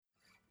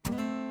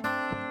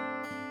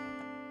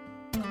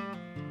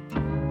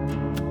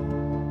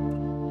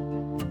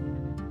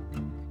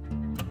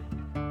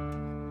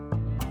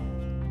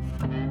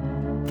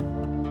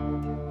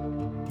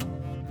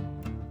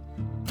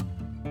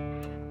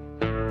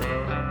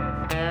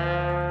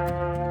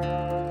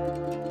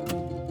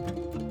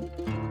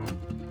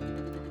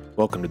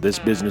Welcome to This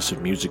Business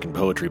of Music and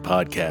Poetry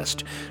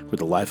podcast, where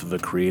the life of a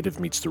creative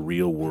meets the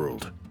real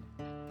world.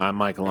 I'm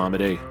Michael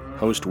Amedee,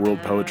 host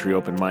World Poetry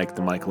Open Mic,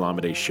 The Michael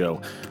Amedee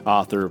Show,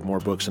 author of more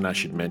books than I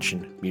should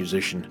mention,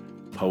 musician,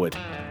 poet,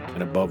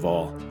 and above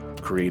all,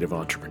 creative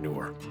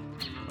entrepreneur.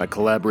 My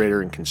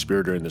collaborator and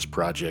conspirator in this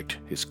project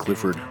is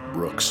Clifford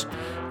Brooks,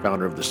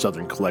 founder of the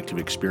Southern Collective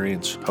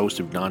Experience, host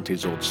of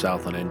Dante's Old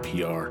South on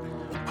NPR,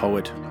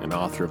 poet and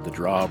author of The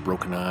Draw,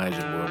 Broken Eyes,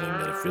 and Whirling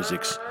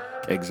Metaphysics,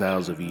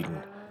 Exiles of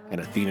Eden, and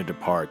Athena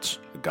Departs,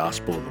 The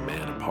Gospel of a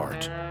Man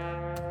Apart.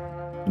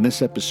 In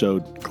this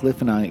episode, Cliff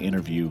and I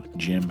interview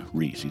Jim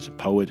Reese. He's a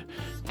poet,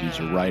 he's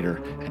a writer,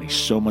 and he's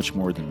so much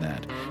more than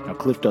that. Now,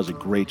 Cliff does a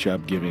great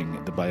job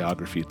giving the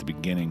biography at the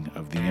beginning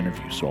of the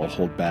interview, so I'll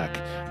hold back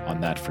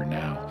on that for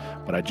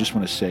now. But I just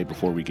want to say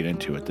before we get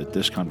into it that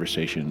this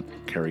conversation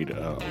carried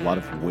a lot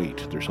of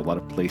weight. There's a lot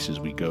of places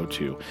we go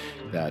to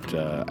that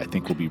I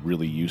think will be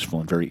really useful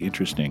and very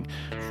interesting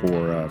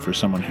for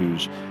someone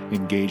who's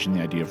engaged in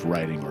the idea of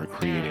writing or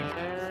creating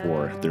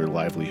for their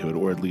livelihood,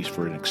 or at least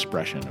for an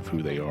expression of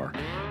who they are.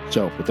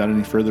 So, without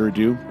any further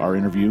ado, our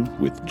interview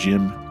with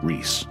Jim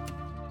Reese.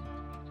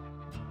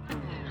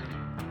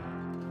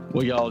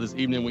 Well, y'all, this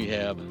evening we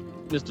have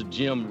Mr.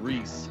 Jim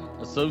Reese,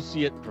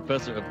 Associate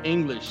Professor of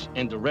English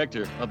and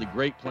Director of the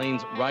Great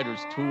Plains Writers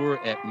Tour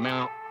at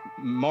Mount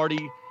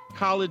Marty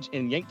College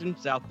in Yankton,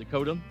 South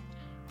Dakota.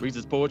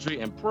 Reese's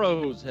poetry and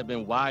prose have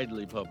been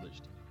widely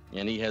published,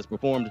 and he has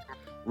performed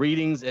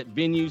readings at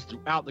venues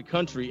throughout the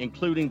country,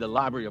 including the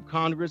Library of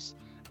Congress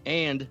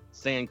and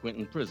San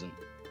Quentin Prison.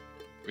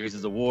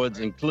 Reese's awards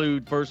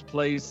include first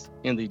place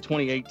in the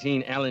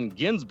 2018 Allen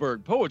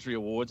Ginsberg Poetry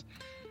Awards,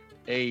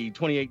 a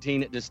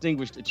 2018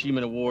 Distinguished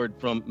Achievement Award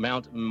from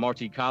Mount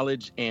Marty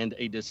College, and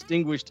a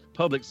Distinguished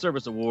Public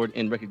Service Award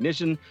in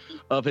recognition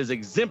of his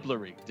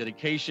exemplary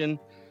dedication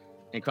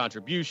and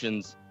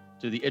contributions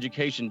to the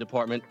Education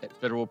Department at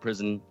Federal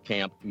Prison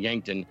Camp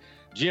Yankton.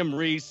 Jim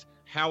Reese,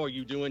 how are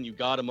you doing, you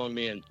God among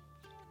men?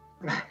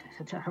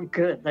 I'm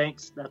good,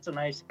 thanks. That's a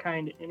nice,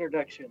 kind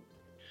introduction.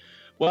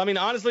 Well, I mean,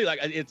 honestly, like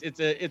it's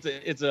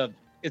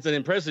an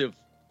impressive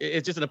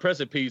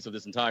piece of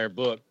this entire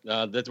book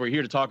that we're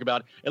here to talk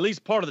about at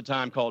least part of the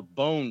time, called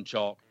Bone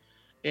Chalk,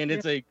 and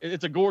it's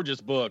a gorgeous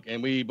book.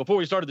 And before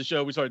we started the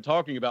show, we started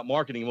talking about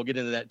marketing, and we'll get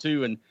into that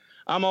too. And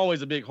I'm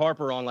always a big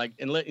harper on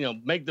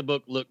make the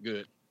book look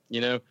good,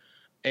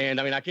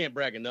 And I mean, I can't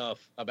brag enough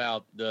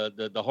about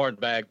the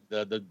hardback,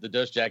 the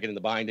dust jacket, and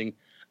the binding.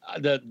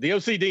 The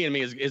OCD in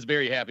me is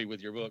very happy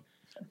with your book,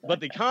 but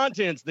the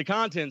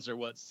contents are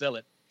what sell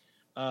it.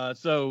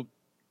 So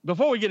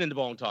before we get into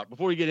Bone Talk,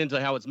 before we get into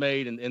how it's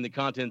made and the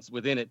contents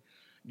within it,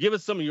 give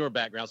us some of your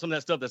background, some of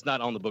that stuff that's not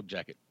on the book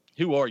jacket.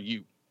 Who are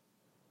you?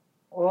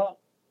 Well,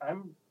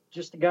 I'm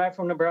just a guy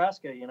from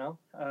Nebraska.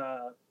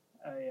 I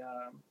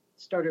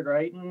started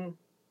writing.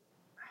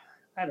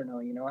 I don't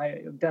know,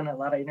 I've done a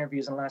lot of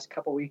interviews in the last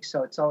couple of weeks,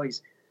 so it's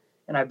always,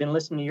 and I've been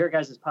listening to your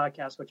guys'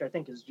 podcast, which I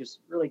think is just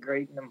really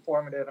great and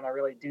informative, and I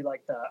really do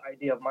like the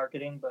idea of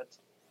marketing, but,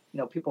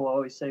 people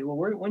always say, well,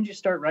 when did you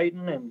start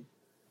writing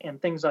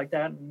and things like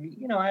that,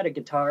 and, I had a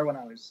guitar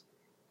I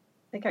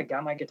think I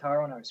got my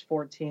guitar when I was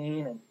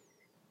 14,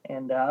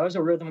 and I was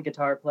a rhythm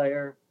guitar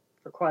player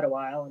for quite a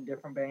while in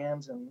different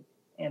bands,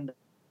 and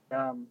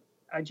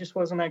I just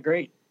wasn't that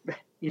great,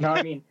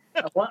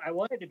 I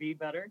wanted to be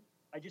better.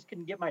 I just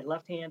couldn't get my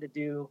left hand to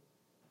do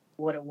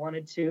what it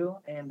wanted to.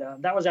 And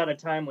that was at a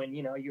time when,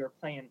 you were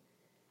playing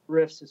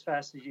riffs as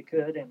fast as you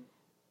could.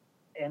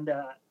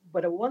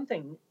 But one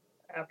thing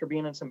after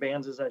being in some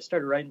bands is I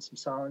started writing some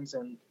songs.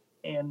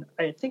 And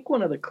I think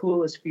one of the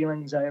coolest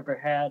feelings I ever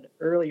had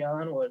early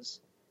on was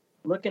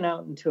looking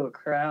out into a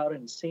crowd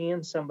and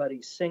seeing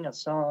somebody sing a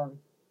song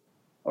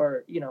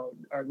or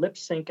lip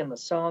sync in the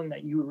song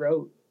that you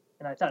wrote.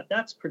 And I thought,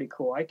 that's pretty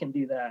cool. I can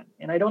do that.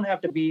 And I don't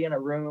have to be in a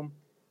room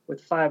with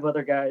 5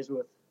 other guys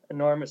with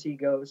enormous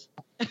egos.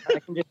 I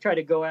can just try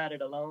to go at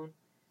it alone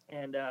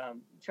and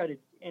try to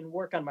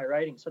work on my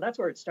writing. So that's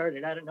where it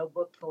started. I had a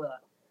notebook full of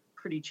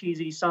pretty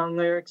cheesy song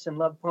lyrics and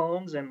love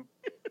poems, and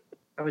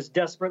I was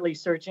desperately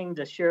searching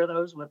to share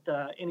those with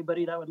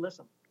anybody that would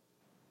listen.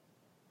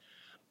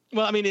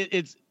 Well, I mean,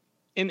 it's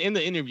in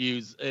the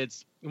interviews,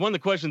 it's one of the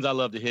questions I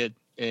love to hit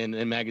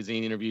in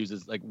magazine interviews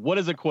is like, what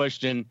is a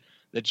question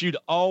that you've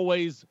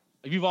always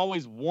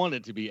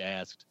wanted to be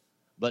asked,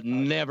 but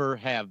never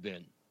have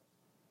been?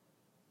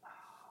 Oh,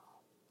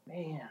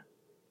 man,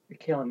 you're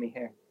killing me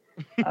here.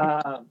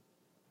 I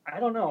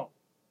don't know.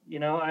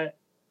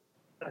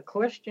 A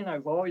question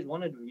I've always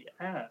wanted to be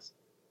asked.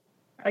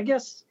 I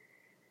guess,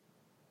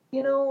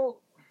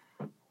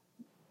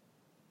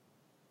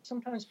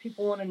 sometimes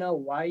people want to know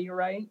why you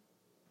write.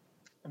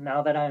 And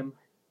now that I'm,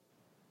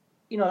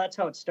 that's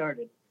how it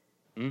started.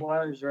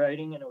 While I was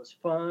writing, and it was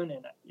fun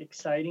and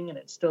exciting, and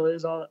it still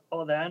is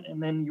all that. And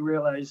then you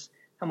realize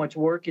how much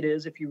work it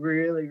is if you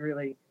really,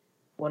 really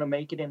want to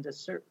make it into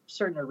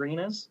certain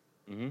arenas.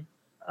 Mm-hmm.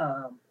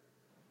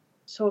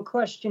 So a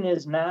question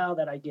is now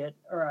that I get,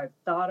 or I've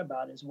thought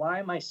about, is why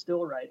am I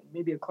still writing?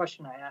 Maybe a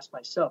question I ask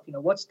myself,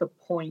 what's the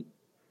point?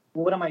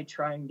 What am I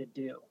trying to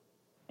do?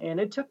 And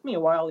it took me a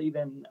while,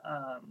 even,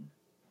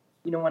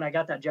 when I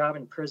got that job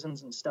in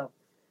prisons and stuff,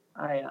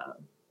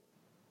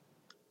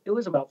 it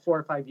was about 4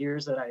 or 5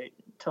 years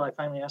till I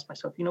finally asked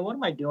myself, what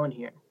am I doing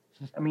here?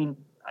 I mean,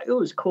 it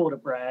was cool to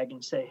brag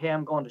and say, hey,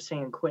 I'm going to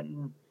San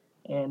Quentin.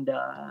 And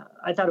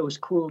I thought it was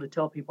cool to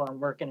tell people I'm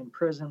working in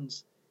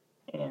prisons.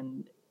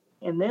 And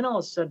then all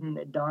of a sudden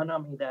it dawned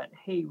on me that,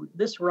 hey,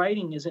 this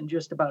writing isn't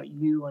just about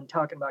you and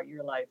talking about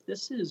your life.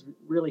 This is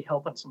really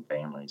helping some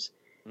families.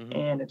 Mm-hmm.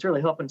 And it's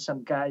really helping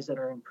some guys that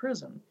are in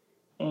prison.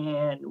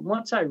 And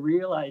once I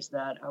realized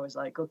that, I was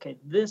like, okay,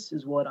 this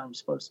is what I'm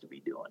supposed to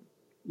be doing,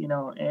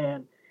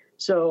 And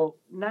so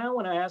now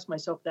when I ask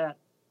myself that,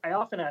 I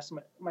often ask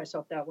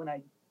myself that when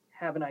I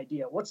have an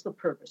idea. What's the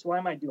purpose? Why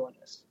am I doing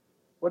this?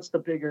 What's the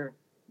bigger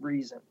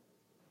reason?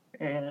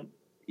 And,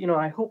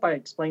 I hope I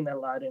explain that a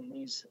lot in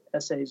these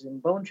essays in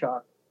Bone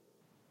Chalk.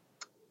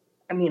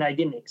 I mean, I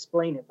didn't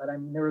explain it, but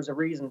there was a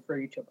reason for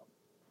each of them.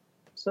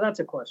 So that's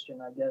a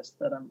question, I guess,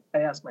 that I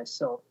ask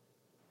myself.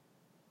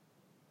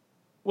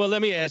 Well,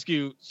 let me ask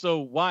you, so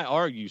why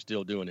are you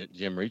still doing it,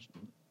 Jim Reese?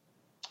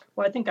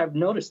 Well, I think I've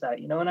noticed that,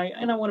 and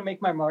I want to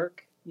make my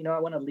mark. I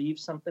want to leave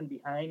something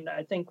behind.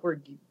 I think we're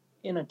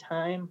in a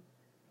time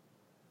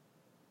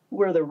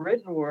where the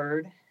written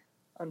word,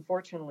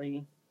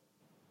 unfortunately,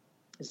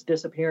 is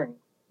disappearing.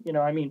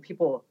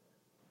 People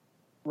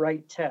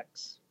write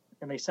texts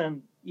and they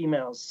send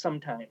emails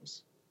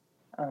sometimes.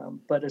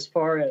 But as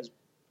far as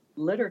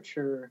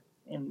literature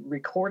and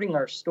recording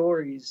our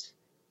stories,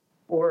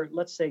 or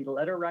let's say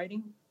letter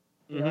writing,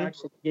 mm-hmm.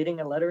 Actually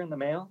getting a letter in the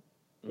mail,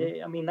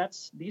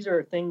 mm-hmm. These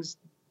are things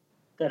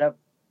that have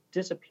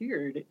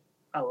disappeared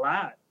a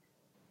lot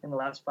in the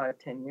last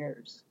 5-10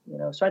 years.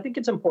 So I think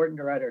it's important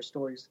to write our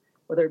stories,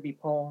 whether it be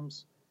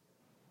poems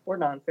or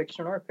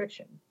nonfiction or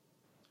fiction.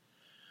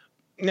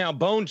 Now,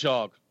 Bone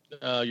Chalk,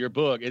 your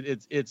book,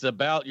 it's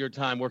about your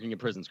time working in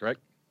prisons,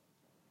 correct?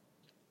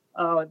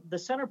 The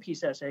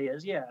centerpiece essay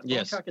is, yeah.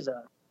 Yes. Bone Chalk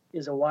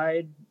is a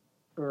wide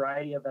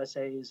variety of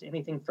essays,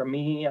 anything from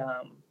me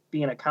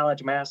being a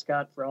college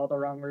mascot for all the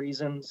wrong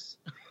reasons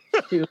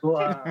to,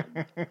 I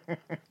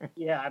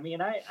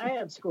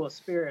had school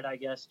spirit, I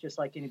guess, just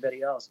like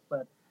anybody else,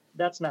 but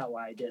that's not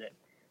why I did it.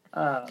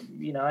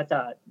 I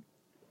thought,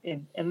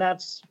 and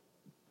that's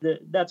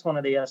one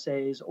of the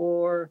essays,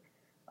 or,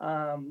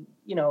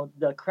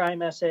 the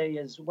crime essay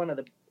is one of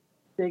the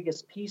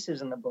biggest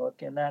pieces in the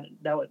book, and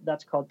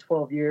that's called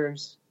 12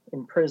 Years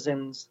in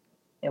Prisons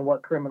and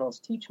What Criminals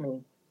Teach Me.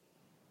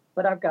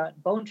 But I've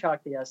got Bone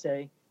Chalk, the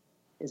essay,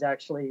 is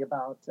actually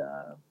about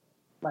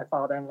my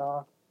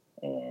father-in-law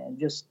and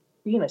just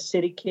being a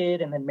city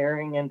kid and then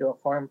marrying into a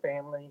farm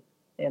family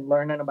and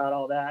learning about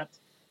all that.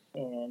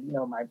 And,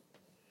 my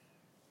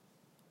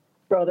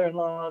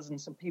brother-in-laws and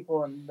some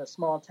people in the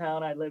small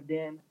town I lived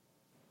in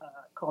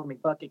called me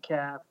Bucket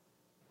Calf.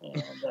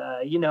 And,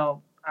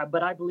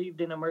 but I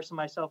believed in immersing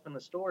myself in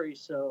the story,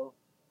 so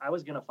I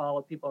was going to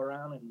follow people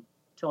around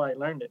until I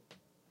learned it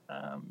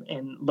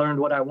and learned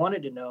what I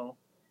wanted to know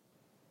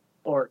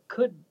or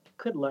could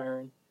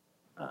learn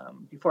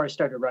before I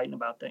started writing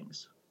about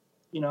things.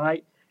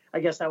 I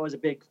guess that was a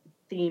big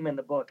theme in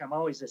the book. I'm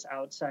always this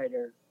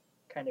outsider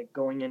kind of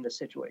going into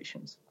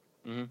situations.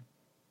 Mm-hmm.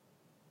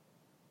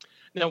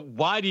 Now,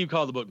 why do you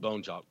call the book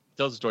Bone Chalk?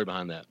 Tell us the story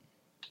behind that.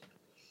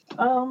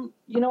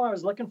 I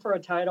was looking for a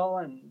title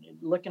and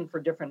looking for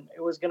different.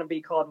 It was going to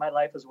be called My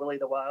Life as Willie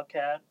the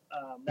Wildcat.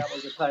 That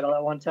was the title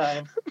at one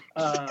time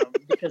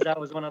because that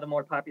was one of the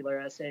more popular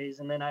essays.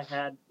 And then I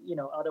had,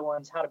 other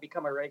ones, How to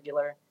Become a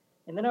Regular.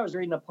 And then I was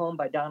reading a poem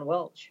by Don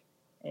Welch.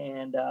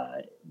 And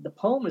the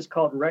poem is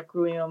called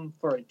Requiem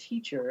for a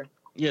Teacher.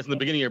 Yes, in the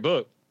beginning of your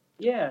book.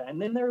 Yeah. And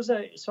then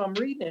so I'm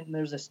reading it and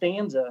there's a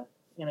stanza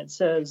and it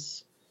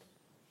says,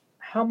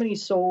 how many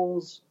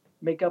souls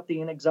make up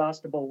the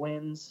inexhaustible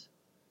winds?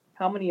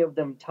 How many of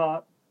them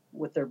taught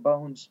with their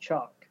bones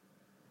chalk?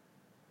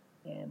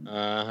 And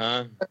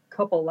a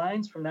couple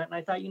lines from that. And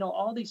I thought,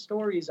 all these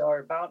stories are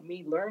about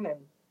me learning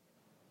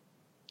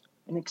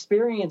and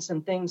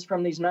experiencing things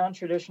from these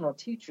non-traditional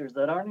teachers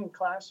that aren't in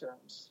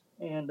classrooms.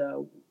 And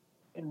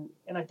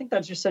I think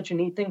that's just such a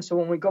neat thing. So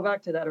when we go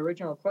back to that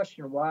original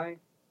question, why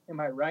am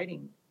I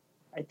writing?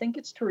 I think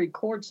it's to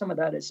record some of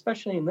that,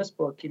 especially in this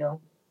book,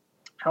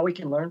 how we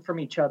can learn from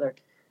each other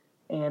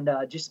and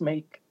just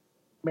make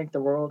the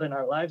world and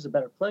our lives a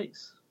better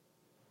place.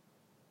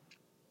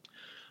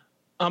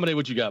 Amadei,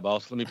 what you got,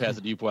 boss? Let me pass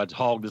it to you before I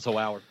hog this whole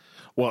hour.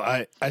 Well,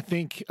 I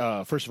think,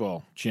 first of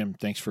all, Jim,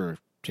 thanks for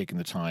taking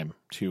the time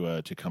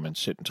to come and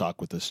sit and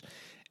talk with us.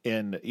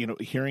 And,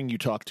 hearing you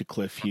talk to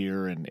Cliff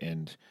here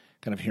and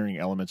kind of hearing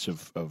elements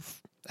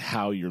of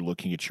how you're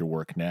looking at your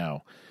work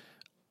now,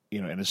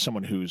 and as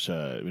someone who's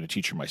been a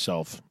teacher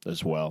myself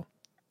as well,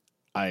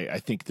 I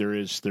think there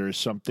is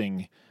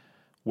something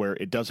where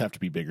it does have to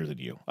be bigger than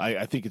you.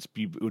 I think it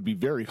would be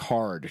very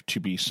hard to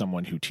be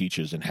someone who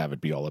teaches and have it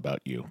be all about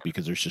you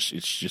because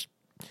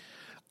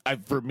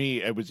for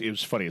me, it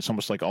was funny. It's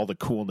almost like all the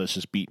coolness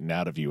is beaten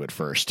out of you at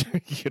first.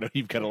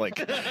 You've got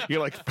to you're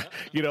like,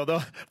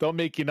 they'll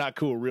make you not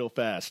cool real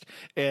fast.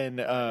 And,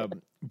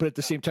 but at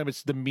the same time,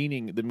 it's the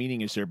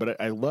meaning is there.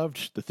 But I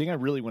loved the thing I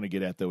really want to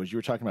get at though, is you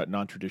were talking about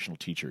non-traditional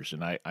teachers.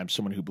 And I'm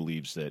someone who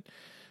believes that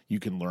you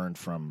can learn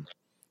from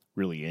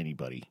really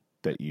anybody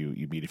that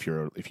you meet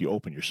if you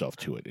open yourself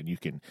to it.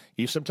 And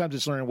sometimes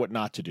it's learning what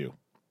not to do,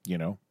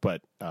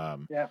 but,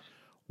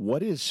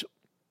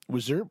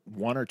 was there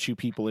one or two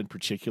people in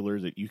particular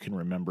that you can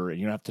remember, and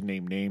you don't have to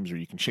name names, or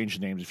you can change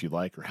the names if you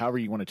like, or however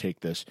you want to take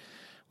this?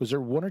 Was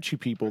there one or two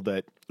people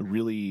that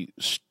really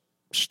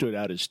stood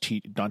out as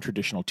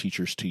non-traditional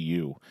teachers to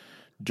you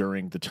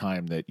during the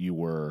time that you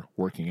were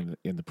working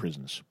in the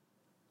prisons?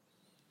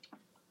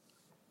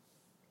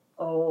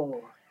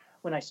 Oh,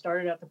 when I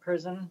started at the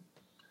prison,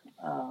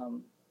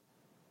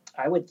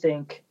 I would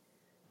think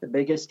the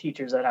biggest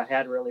teachers that I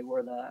had really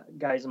were the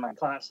guys in my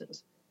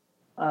classes.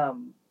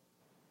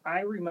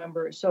 I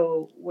remember,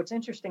 so what's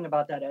interesting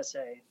about that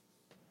essay,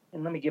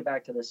 and let me get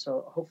back to this,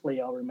 so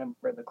hopefully I'll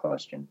remember the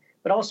question,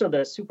 but also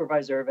the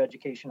supervisor of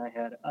education I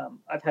had.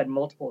 I've had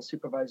multiple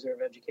supervisor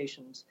of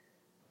education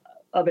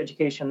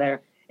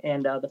there,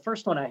 and the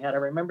first one I had, I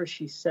remember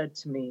she said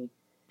to me,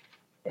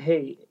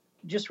 hey,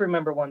 just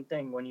remember one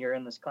thing when you're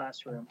in this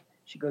classroom.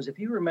 She goes, if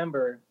you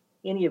remember,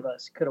 any of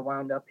us could have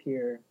wound up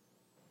here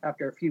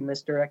after a few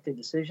misdirected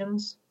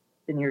decisions,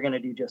 then you're going to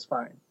do just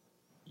fine.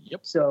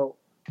 Yep. So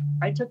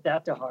I took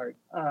that to heart.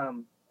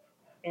 And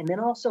then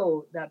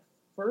also that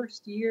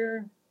first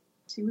year,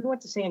 we went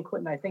to San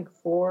Quentin, I think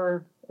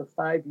 4 or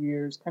 5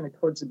 years, kind of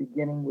towards the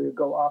beginning. We would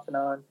go off and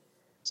on,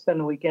 spend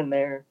the weekend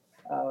there,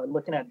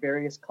 looking at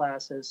various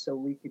classes so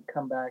we could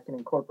come back and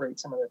incorporate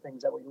some of the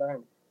things that we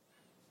learned.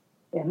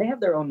 And they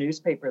have their own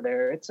newspaper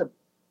there. It's the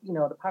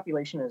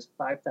population is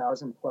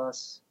 5,000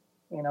 plus.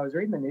 And I was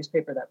reading the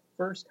newspaper that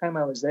first time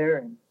I was there,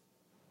 and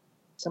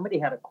somebody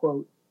had a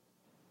quote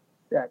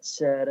that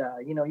said,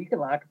 you can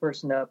lock a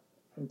person up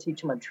and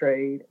teach them a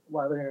trade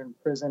while they're in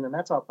prison, and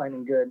that's all fine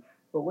and good.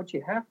 But what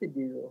you have to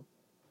do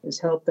is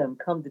help them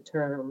come to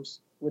terms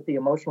with the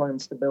emotional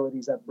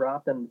instabilities that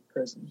brought them to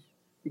prison.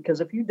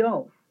 Because if you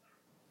don't,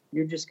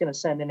 you're just going to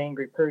send an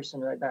angry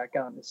person right back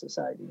out into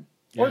society,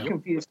 or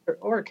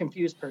a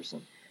confused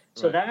person.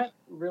 So that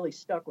really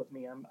stuck with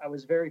me. I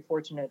was very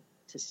fortunate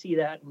to see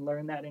that and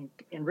learn that and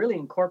really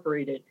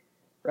incorporate it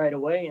right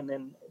away. And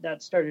then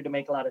that started to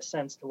make a lot of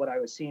sense to what I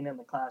was seeing in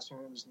the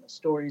classrooms and the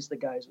stories the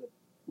guys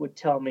would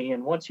tell me.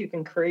 And once you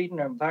can create an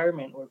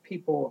environment where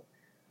people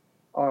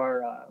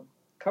are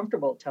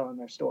comfortable telling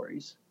their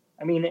stories.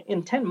 I mean,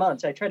 in 10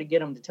 months, I try to get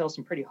them to tell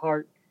some pretty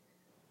heartfelt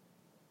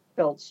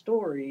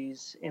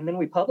stories, and then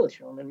we publish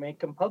them and make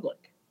them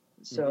public.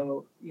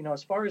 So,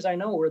 as far as I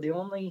know, we're the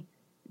only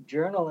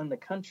journal in the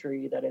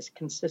country that has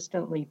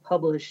consistently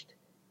published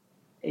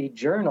a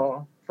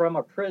journal from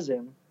a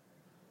prison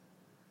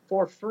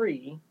for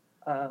free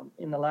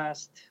in the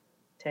last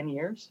 10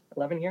 years,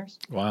 11 years.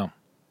 Wow.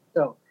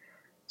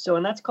 So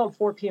and that's called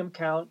 4 p.m.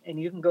 Count, and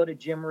you can go to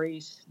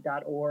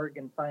jimreese.org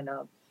and find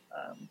out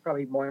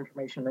probably more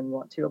information than you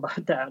want to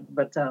about that.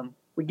 But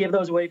we give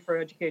those away for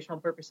educational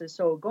purposes.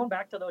 So going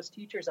back to those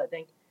teachers, I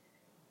think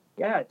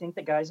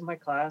the guys in my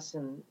class,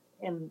 and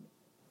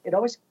it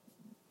always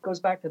goes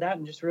back to that,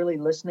 and just really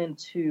listening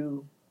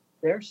to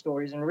their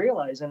stories and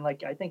realizing,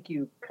 like, I think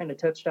you kind of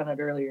touched on it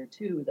earlier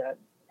too, that,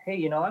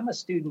 hey, I'm a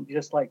student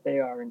just like they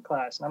are in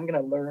class, and I'm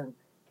going to learn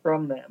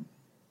from them.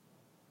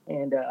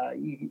 And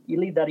you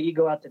leave that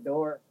ego out the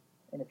door,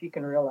 and if you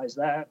can realize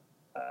that,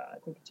 I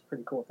think it's a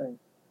pretty cool thing.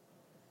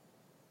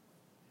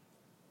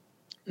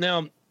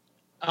 Now,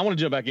 I want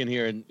to jump back in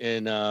here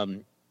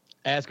and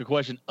ask a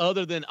question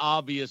other than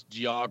obvious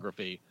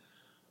geography.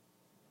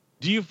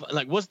 Do you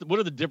what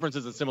are the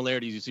differences and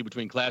similarities you see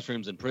between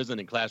classrooms in prison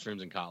and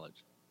classrooms in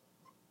college?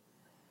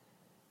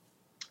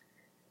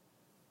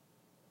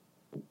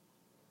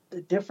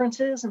 The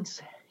differences, and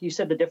you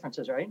said the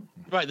differences, right?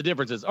 Right, the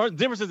differences, or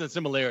differences and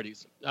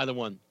similarities, either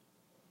one.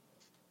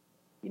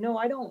 There's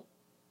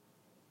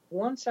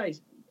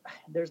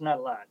not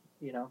a lot,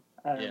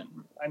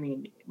 I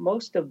mean,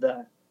 most of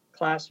the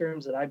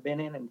classrooms that I've been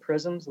in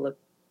prisons look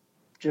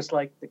just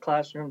like the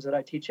classrooms that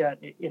I teach at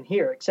in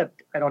here,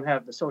 except I don't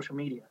have the social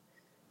media.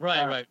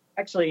 Right.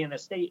 Actually, in the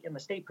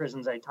state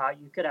prisons I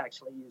taught, you could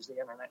actually use the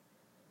internet,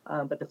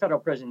 but the federal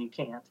prison you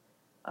can't.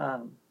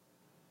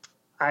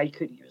 I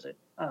could use it,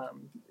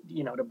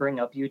 to bring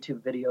up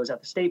YouTube videos at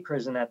the state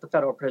prison. At the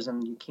federal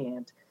prison, you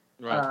can't.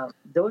 Right.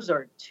 Those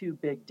are two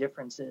big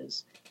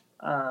differences.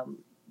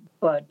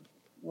 But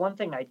one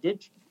thing I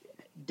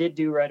did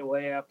do right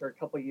away after a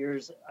couple of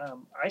years,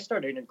 I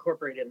started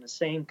incorporating the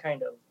same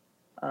kind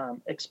of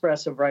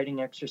expressive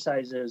writing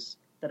exercises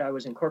that I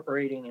was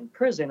incorporating in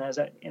prison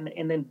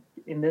and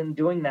then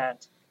doing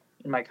that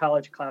in my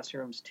college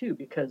classrooms too,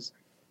 because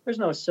there's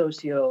no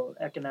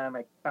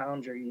socioeconomic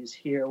boundaries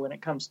here when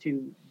it comes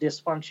to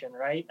dysfunction,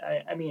 right?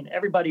 I mean,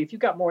 everybody, if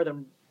you've got more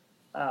than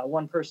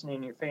one person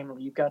in your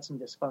family, you've got some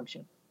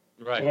dysfunction.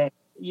 Right. And,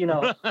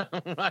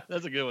 Right,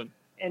 that's a good one.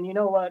 And you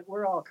know what?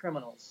 We're all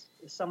criminals.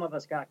 Some of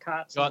us got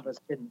caught, some of us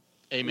didn't.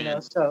 Amen. You know,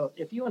 so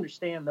if you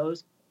understand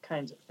those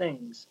kinds of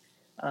things,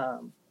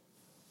 and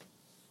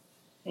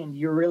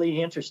you're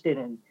really interested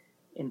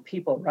in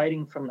people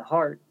writing from the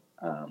heart,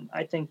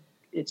 I think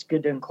it's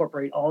good to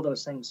incorporate all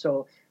those things.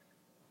 So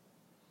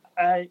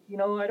I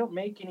don't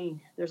make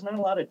there's not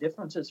a lot of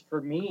differences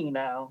for me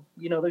now.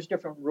 You know, there's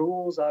different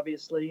rules,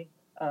 obviously,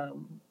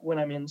 when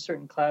I'm in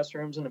certain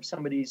classrooms, and if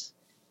somebody's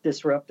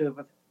disruptive,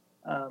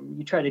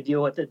 you try to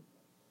deal with it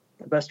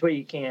the best way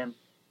you can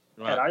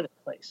at either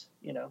place,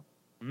 you know.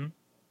 Mm-hmm.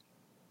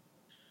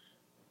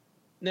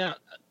 Now,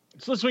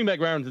 so let's swing back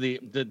around to the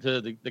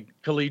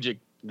collegiate,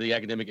 the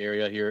academic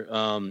area here.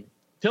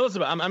 Tell us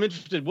about. I'm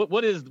interested.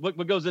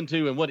 What goes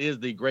into, and what is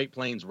the Great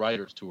Plains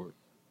Writers Tour?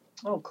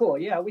 Oh, cool.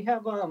 Yeah, we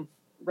have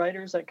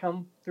writers that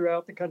come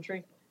throughout the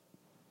country,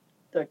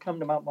 that come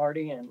to Mount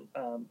Marty, and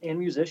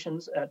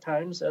musicians at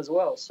times as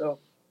well. So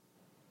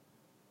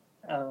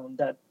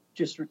that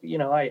just, you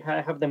know, I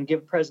have them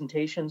give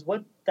presentations.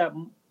 It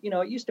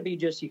used to be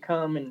just you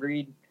come and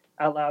read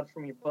out loud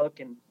from your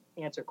book and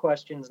answer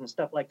questions and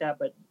stuff like that.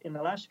 But in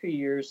the last few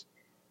years,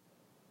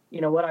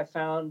 you know, what I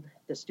found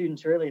the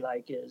students really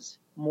like is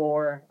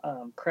more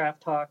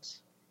craft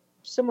talks,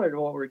 similar to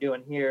what we're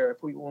doing here.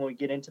 When we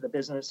get into the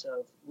business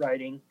of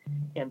writing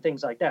and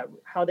things like that,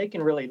 how they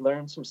can really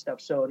learn some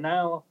stuff. So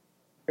now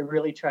I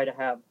really try to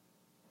have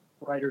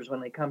writers, when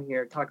they come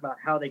here, talk about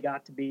how they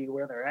got to be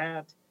where they're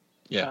at.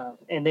 Yeah.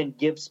 And then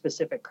give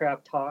specific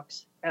craft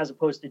talks, as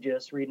opposed to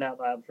just reading out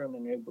loud from a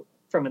new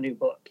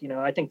book. You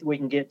know, I think that we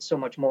can get so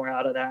much more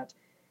out of that,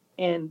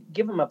 and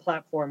give them a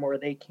platform where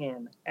they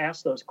can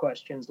ask those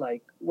questions,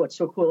 like, what's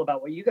so cool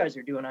about what you guys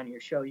are doing on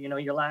your show? You know,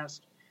 your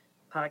last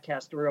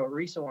podcast, the real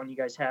recent one you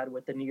guys had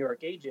with the New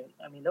York agent.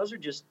 I mean, those are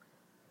just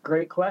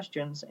great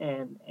questions,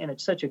 and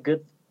it's such a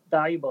good,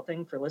 valuable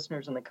thing for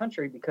listeners in the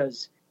country,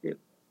 because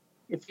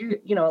if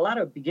you know, a lot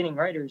of beginning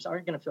writers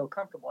aren't going to feel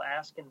comfortable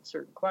asking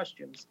certain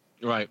questions.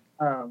 Right.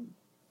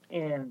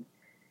 And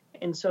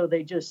so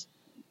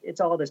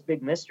it's all this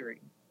big mystery.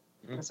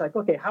 Mm-hmm. It's like,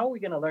 okay, how are we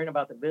going to learn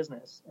about the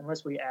business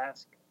unless we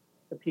ask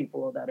the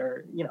people that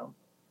are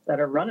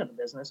running the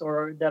business,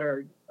 or that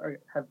are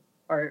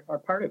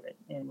part of it,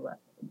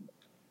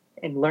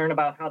 and learn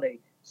about how they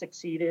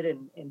succeeded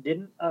and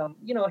didn't.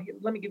 You know,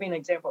 let me give you an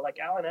example. Like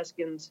Alan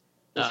Eskins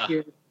was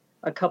here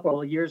a couple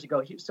of years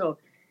ago.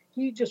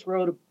 He just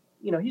wrote,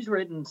 you know, he's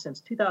written since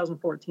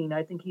 2014.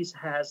 I think he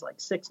has like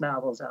 6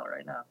 novels out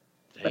right now.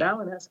 Dang. But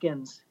Alan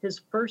Eskins,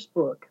 his first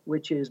book,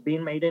 which is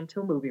being made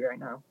into a movie right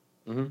now,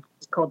 mm-hmm.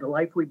 It's called The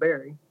Life We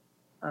Bury.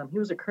 He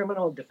was a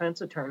criminal defense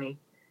attorney,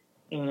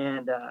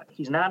 and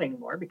he's not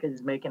anymore because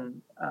he's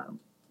making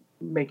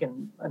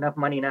enough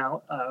money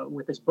now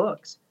with his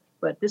books.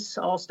 But this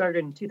all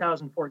started in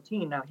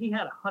 2014. Now, he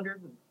had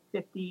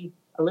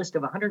a list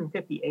of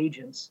 150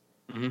 agents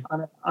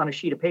mm-hmm. on a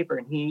sheet of paper,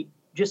 and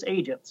just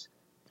agents.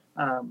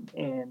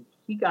 And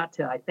he got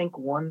to, I think,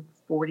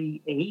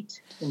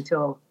 148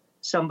 until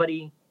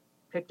somebody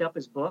picked up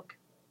his book.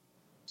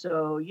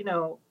 So, you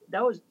know,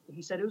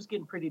 he said it was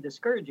getting pretty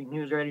discouraging. He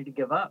was ready to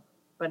give up.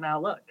 But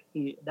now look,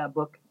 that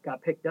book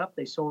got picked up.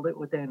 They sold it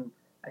within,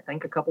 I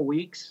think, a couple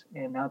weeks,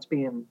 and now it's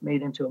being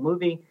made into a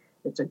movie.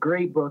 It's a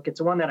great book.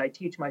 It's one that I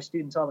teach my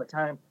students all the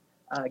time.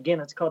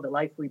 Again, it's called The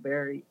Life We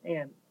Bury.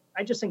 And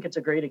I just think it's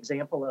a great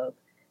example of,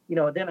 you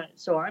know,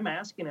 so I'm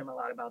asking him a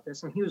lot about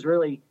this, and he was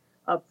really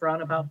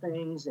upfront about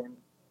things and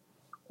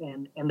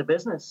the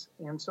business.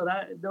 And so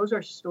those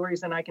are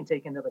stories that I can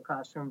take into the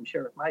classroom and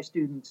share with my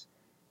students.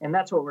 And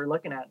that's what we're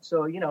looking at.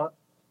 So, you know,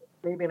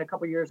 maybe in a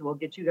couple of years, we'll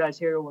get you guys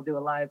here. We'll do a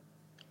live,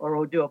 or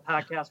we'll do a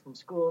podcast from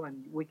school,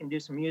 and we can do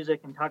some music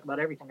and talk about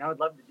everything. I would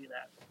love to do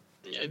that.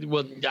 Yeah,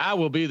 well, I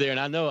will be there, and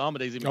I know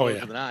Amadeus even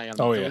closer than I am.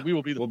 Oh, so yeah. We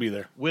will be there. We'll be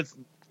there.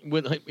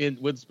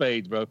 With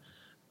spades, bro.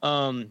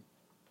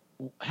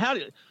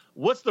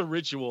 What's the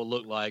ritual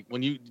look like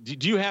when do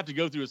you have to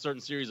go through a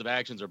certain series of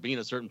actions or be in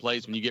a certain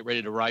place when you get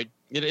ready to write?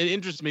 It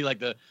interests me, like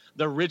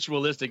the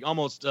ritualistic,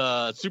 almost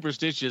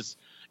superstitious,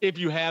 if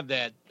you have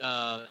that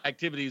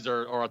activities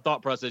or a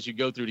thought process you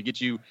go through to get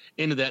you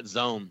into that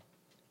zone.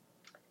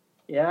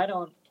 Yeah, I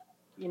don't,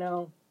 you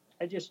know,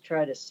 I just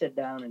try to sit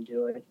down and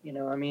do it. You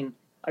know, I mean,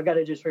 I've got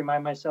to just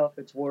remind myself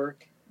it's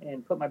work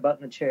and put my butt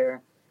in the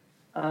chair.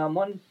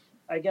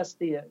 I guess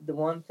the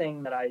one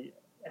thing that I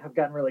have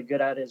gotten really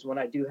good at is when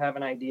I do have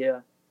an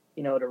idea,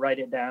 you know, to write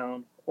it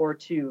down or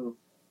to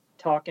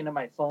talk into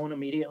my phone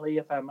immediately.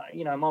 If I'm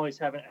always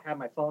have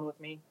my phone with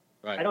me.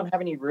 Right. I don't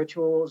have any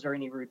rituals or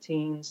any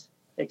routines,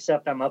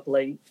 except I'm up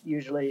late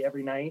usually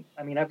every night.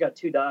 I mean, I've got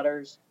 2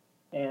 daughters,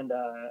 and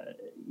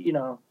you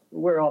know,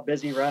 we're all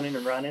busy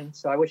running.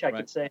 So I wish I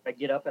could say I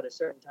get up at a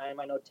certain time.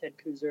 I know Ted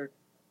Kuzer.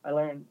 I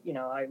learned, you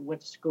know, I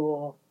went to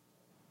school,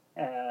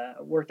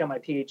 worked on my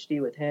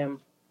PhD with him.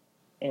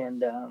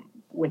 And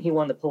when he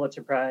won the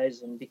Pulitzer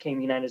Prize and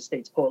became United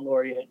States Poet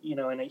Laureate, you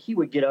know, and he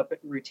would get up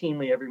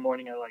routinely every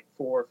morning at like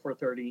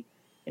 4:30,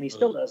 and he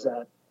still does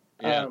that.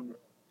 Yeah.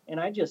 And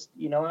I just,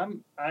 you know,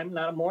 I'm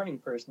not a morning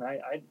person.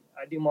 I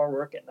do more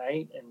work at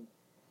night,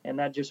 and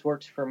that just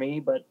works for me.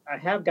 But I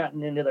have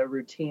gotten into the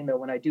routine though.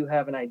 When I do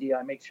have an idea,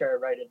 I make sure I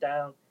write it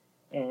down,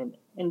 and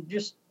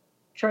just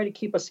try to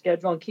keep a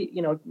schedule and keep,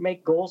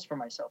 make goals for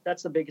myself.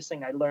 That's the biggest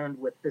thing I learned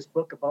with this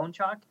book of Bone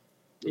Chalk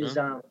is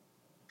I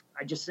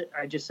just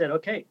said,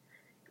 okay,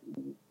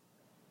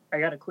 I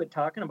got to quit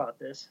talking about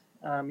this.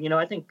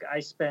 I think I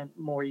spent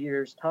more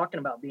years talking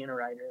about being a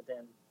writer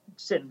than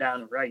sitting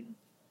down and writing.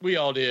 We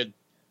all did.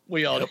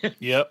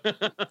 Yep.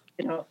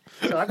 So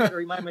I've got to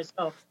remind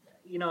myself,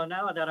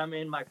 now that I'm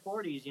in my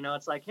 40s,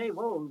 it's like, hey,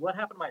 whoa, what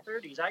happened in my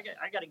 30s? I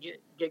got to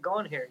get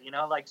going here,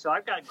 so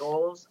I've got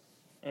goals,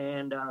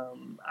 and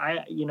and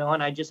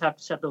I just have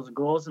to set those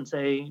goals and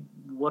say,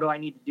 what do I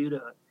need to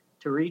do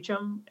to reach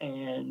them,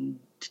 and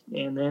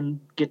then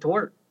get to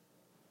work.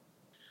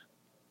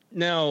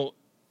 Now,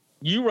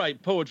 you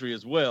write poetry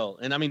as well,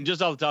 and I mean,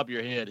 just off the top of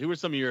your head, who are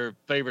some of your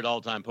favorite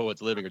all-time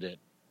poets, living or dead?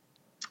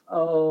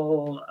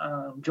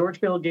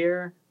 George Bill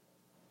Deere,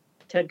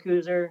 Ted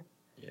Kooser.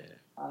 Yeah.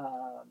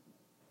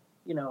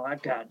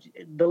 I've got,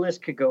 the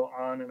list could go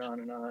on and on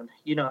and on.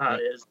 You know how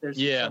it is.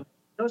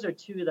 Those are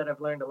two that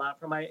I've learned a lot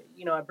from. I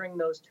bring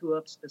those two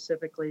up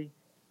specifically.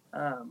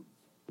 I'm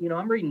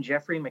reading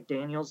Jeffrey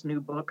McDaniel's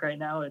new book right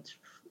now. It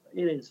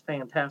is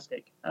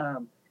fantastic.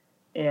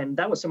 And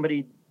that was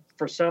somebody,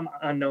 for some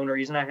unknown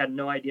reason, I had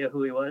no idea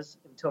who he was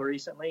until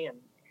recently, and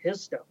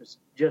his stuff is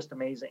just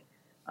amazing.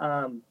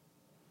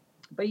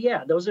 But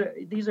yeah,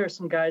 these are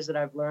some guys that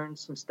I've learned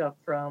some stuff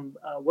from.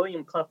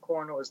 William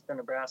Clough-Corn was the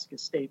Nebraska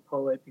state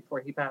poet before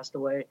he passed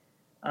away.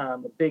 A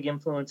big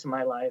influence in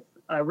my life.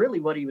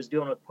 Really what he was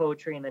doing with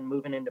poetry and then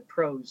moving into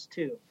prose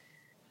too.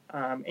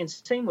 And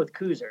same with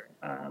Kooser.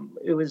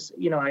 It was,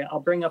 I'll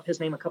bring up his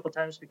name a couple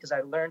times because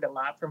I learned a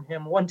lot from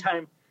him. One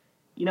time,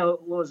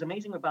 what was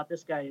amazing about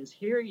this guy is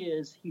here he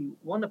is. He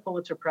won the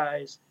Pulitzer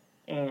Prize,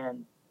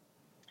 and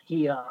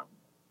he,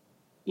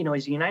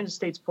 he's a United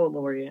States Poet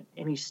Laureate,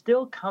 and he's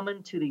still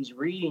coming to these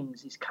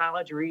readings, these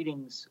college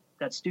readings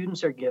that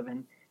students are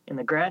given in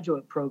the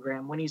graduate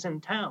program when he's in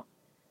town.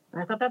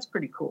 And I thought that's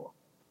pretty cool.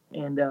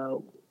 And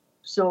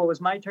so it was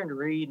my turn to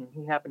read, and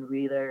he happened to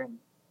be there, and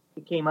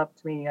he came up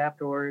to me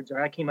afterwards,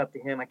 or I came up to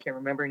him, I can't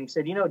remember, and he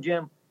said,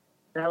 Jim,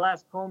 that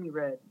last poem you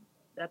read,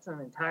 that's an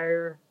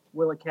entire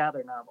Willa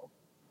Cather novel.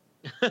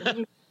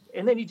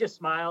 And then he just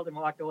smiled and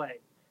walked away.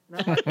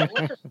 And I'm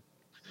like,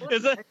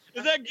 is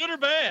that good or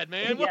bad,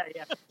 man?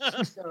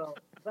 Yeah. So,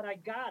 but I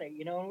got it,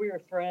 and we were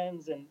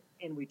friends, and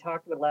we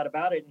talked a lot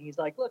about it, and he's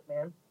like, look,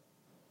 man,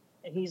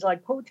 and he's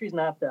like, poetry's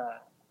not the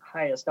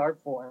highest art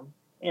form,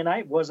 and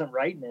I wasn't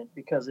writing it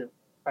because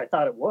I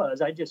thought it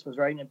was. I just was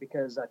writing it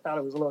because I thought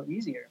it was a little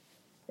easier.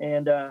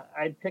 And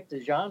I'd picked a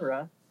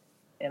genre,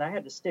 and I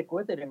had to stick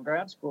with it in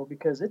grad school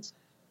because it's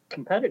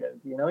competitive.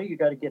 You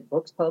got to get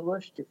books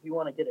published if you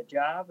want to get a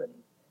job.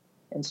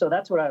 And so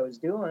that's what I was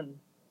doing.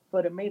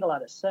 But it made a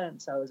lot of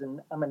sense.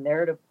 I'm a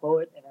narrative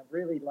poet, and I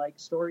really like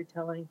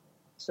storytelling.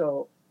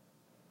 So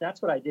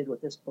that's what I did with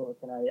this book.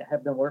 And I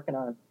have been working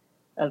on,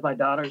 as my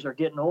daughters are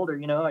getting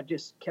older, I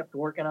just kept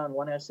working on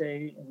one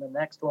essay and the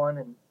next one.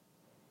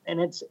 And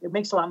it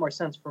makes a lot more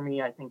sense for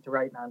me, I think, to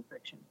write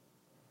nonfiction.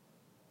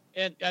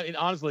 And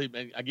honestly,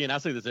 again, I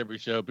say this every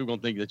show. People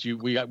don't think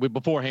that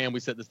beforehand we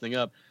set this thing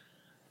up.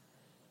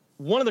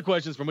 One of the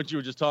questions from what you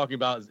were just talking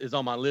about is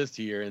on my list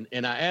here,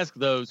 and I ask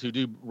those who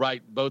do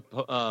write both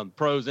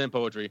prose and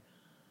poetry.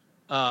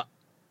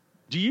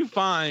 Do you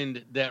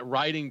find that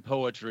writing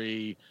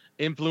poetry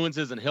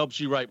influences and helps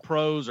you write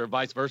prose, or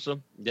vice versa?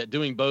 That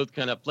doing both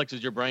kind of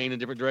flexes your brain in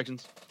different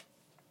directions?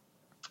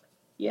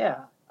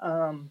 Yeah.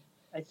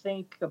 I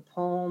think a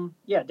poem,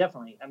 yeah,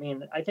 definitely. I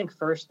mean, I think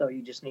first, though,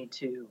 you just need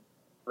to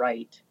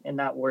write and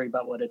not worry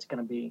about what it's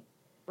going to be.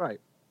 Right.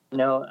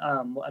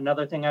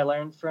 Another thing I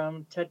learned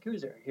from Ted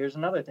Kooser, here's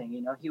another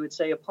thing, he would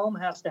say a poem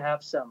has to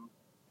have some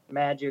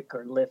magic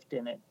or lift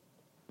in it.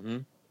 Mm-hmm.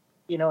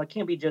 It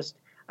can't be just,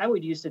 I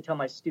would used to tell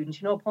my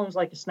students, a poem's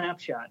like a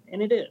snapshot,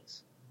 and it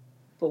is.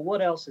 But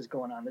what else is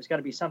going on? There's got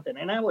to be something.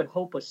 And I would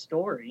hope a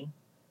story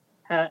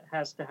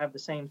has to have the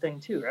same thing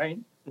too, right?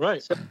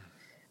 Right. So,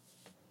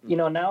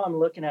 now I'm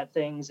looking at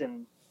things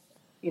and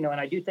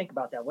I do think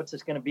about that. What's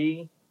this going to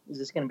be? Is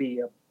this going to be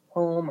a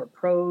poem or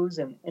prose?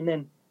 And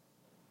then,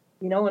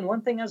 and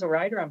one thing as a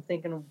writer, I'm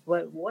thinking,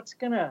 what's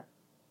going to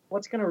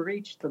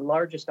reach the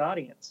largest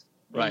audience?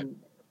 Right.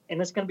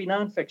 And it's going to be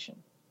nonfiction.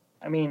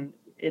 I mean,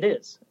 it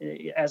is,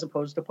 as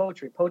opposed to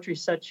poetry.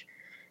 Poetry's such,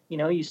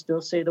 you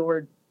still say the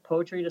word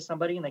poetry to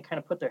somebody and they kind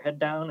of put their head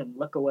down and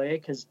look away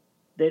because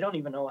they don't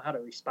even know how to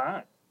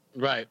respond.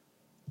 Right.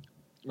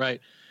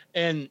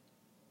 And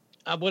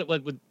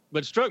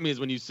what struck me is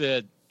when you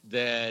said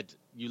that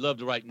you love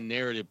to write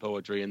narrative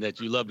poetry and that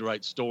you love to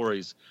write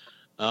stories.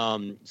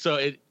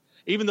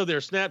 Even though they're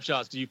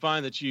snapshots, do you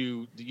find that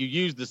you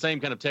use the same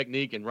kind of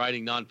technique in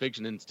writing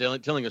nonfiction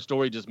and telling a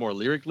story just more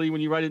lyrically when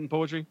you write it in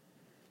poetry?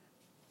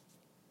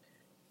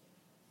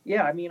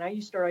 Yeah, I mean, I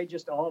used to write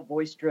just all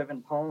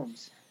voice-driven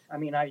poems. I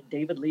mean,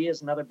 David Lee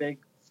is another big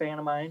fan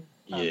of mine.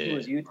 He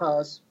was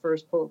Utah's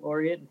first poet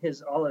laureate,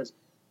 and all his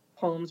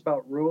poems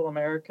about rural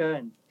America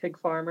and pig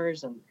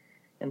farmers, and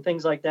and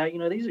things like that.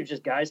 These are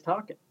just guys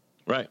talking.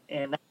 Right.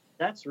 And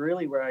that's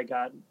really where I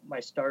got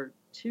my start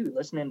too,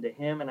 listening to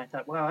him. And I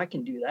thought, wow, I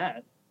can do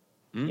that.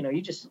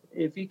 Mm.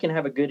 If you can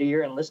have a good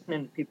ear and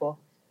listening to people,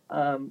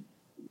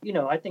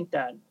 I think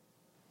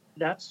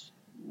that's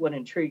what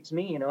intrigues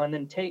me, and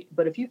then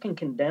but if you can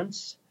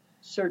condense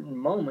certain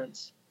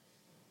moments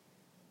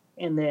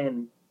and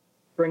then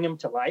bring them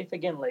to life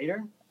again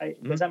later,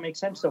 does that make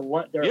sense?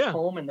 So they're a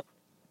poem, and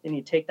then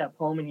you take that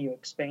poem and you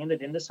expand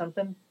it into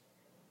something.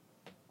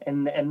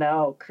 And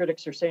now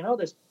critics are saying, oh,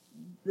 this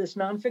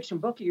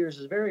nonfiction book of yours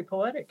is very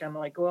poetic. I'm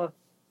like, well,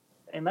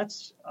 and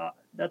that's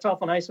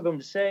awful nice of them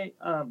to say.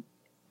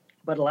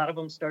 But a lot of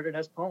them started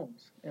as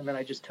poems. And then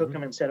I just took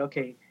them and said,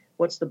 okay,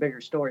 what's the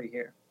bigger story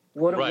here?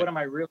 What am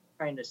I really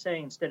trying to say,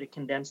 instead of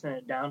condensing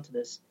it down to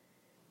this,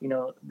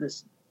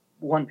 this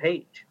one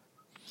page?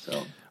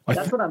 So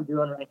that's what I'm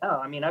doing right now.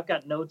 I mean, I've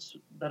got notes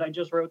that I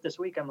just wrote this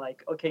week. I'm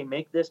like, okay,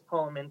 make this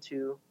poem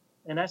into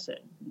an essay,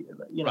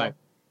 Right.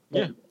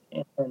 Yeah.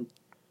 And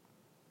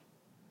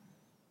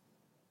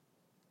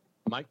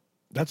Mike?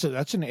 That's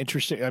an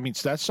interesting,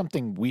 that's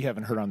something we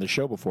haven't heard on the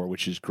show before,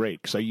 which is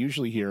great, because I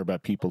usually hear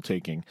about people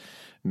taking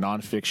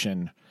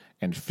nonfiction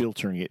and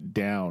filtering it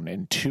down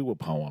into a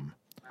poem,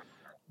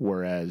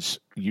 whereas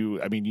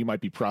you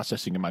might be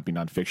processing, it might be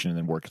nonfiction, and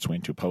then work its way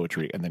into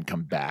poetry and then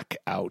come back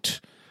out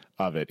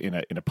of it in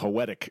a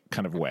poetic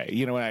kind of way.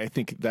 And I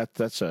think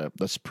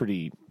that's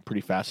pretty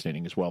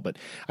fascinating as well. But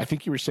I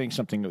think you were saying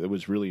something that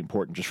was really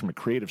important just from a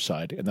creative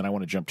side, and then I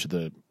want to jump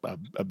to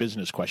a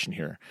business question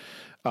here.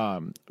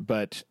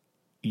 But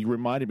you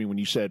reminded me when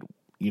you said,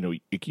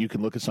 you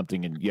can look at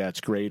something and it's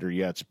great, or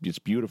it's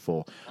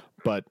beautiful,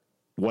 but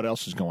what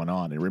else is going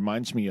on? It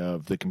reminds me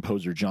of the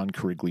composer John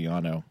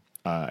Corigliano.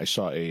 I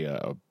saw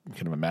a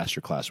kind of a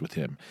master class with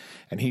him,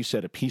 and he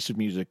said a piece of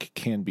music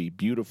can be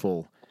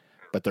beautiful,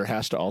 but there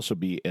has to also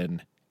be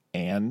an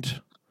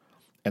and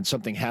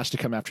something has to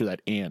come after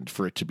that and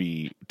for it to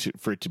be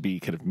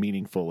kind of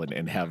meaningful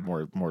and have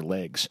more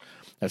legs.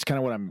 That's kind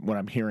of what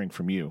I'm hearing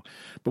from you.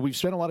 But we've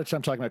spent a lot of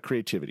time talking about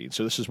creativity, and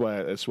so that's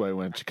why I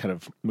wanted to kind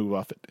of move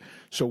off it.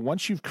 So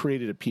once you've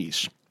created a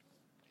piece,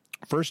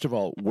 first of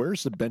all,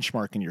 where's the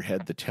benchmark in your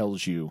head that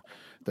tells you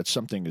that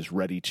something is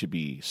ready to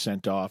be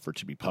sent off or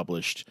to be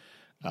published?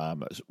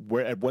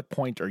 At what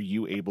point are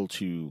you able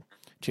to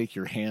take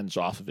your hands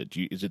off of it?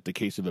 Is it the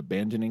case of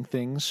abandoning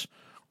things,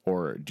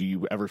 or do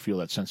you ever feel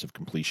that sense of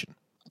completion?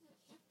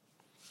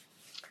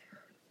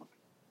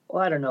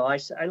 Well, I don't know.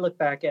 I look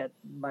back at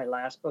my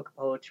last book of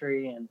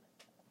poetry,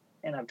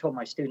 and I've told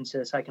my students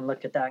this. I can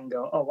look at that and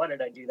go, oh, why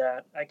did I do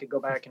that? I could go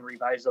back and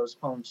revise those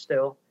poems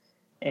still,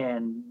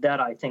 and that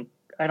I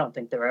don't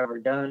think they're ever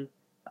done.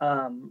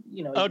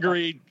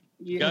 Agreed.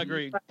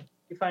 Agreed.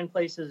 You find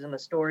places in the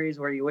stories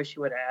where you wish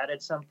you would have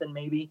added something.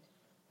 Maybe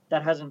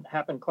that hasn't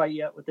happened quite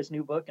yet with this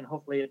new book, and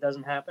hopefully it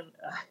doesn't happen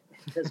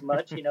as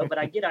much. But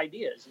I get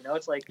ideas.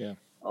 It's like,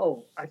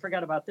 oh, I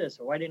forgot about this,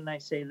 or why didn't I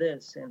say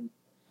this? And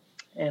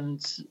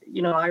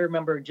I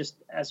remember, just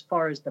as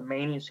far as the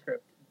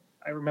manuscript,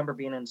 I remember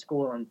being in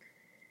school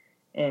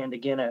and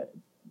again, a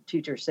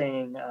teacher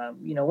saying,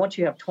 once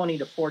you have 20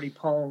 to 40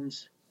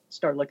 poems,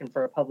 start looking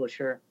for a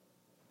publisher.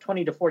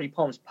 20 to 40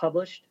 poems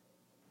published.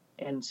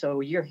 And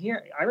so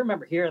I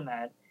remember hearing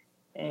that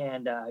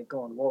and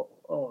going, well,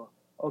 oh,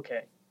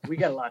 okay, we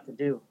got a lot to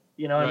do.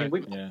 Right.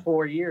 We've got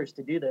 4 years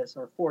to do this,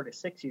 or 4 to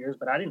 6 years,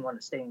 but I didn't want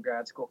to stay in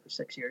grad school for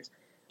 6 years.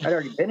 I'd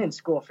already been in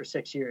school for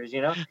 6 years,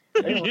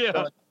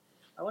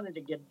 I wanted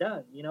to get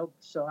done,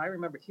 so I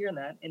remember hearing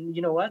that. And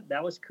you know what?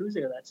 That was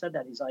Kuzer that said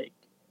that. He's like,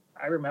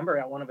 I remember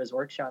at one of his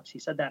workshops, he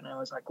said that, and I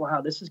was like,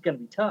 wow, this is going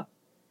to be tough.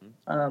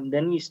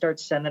 Then you start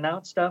sending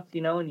out stuff,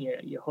 and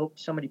you hope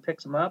somebody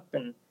picks them up.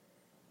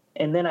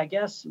 And then I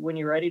guess when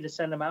you're ready to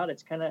send them out,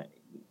 it's kind of,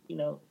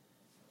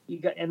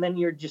 and then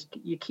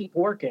you keep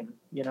working,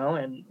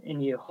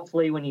 and you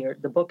hopefully when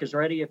the book is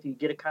ready, if you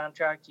get a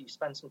contract, you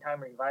spend some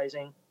time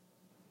revising.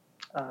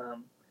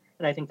 And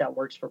I think that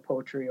works for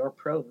poetry or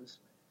prose.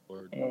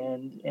 Word.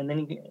 And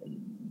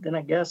then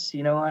I guess,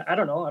 I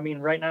don't know. I mean,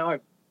 right now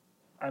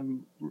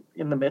I'm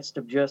in the midst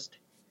of just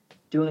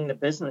doing the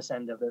business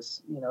end of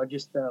this,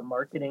 just the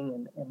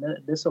marketing, and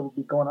this will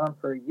be going on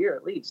for a year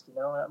at least.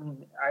 I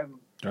mean,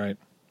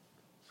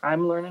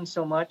 I'm learning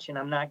so much, and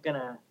I'm not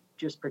gonna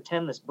just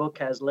pretend this book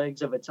has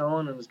legs of its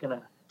own and is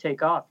gonna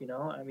take off.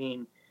 I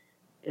mean,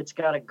 it's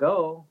got to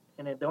go,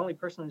 and the only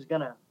person who's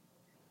gonna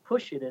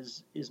push it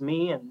is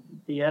me and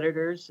the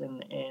editors,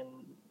 and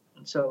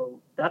so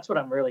that's what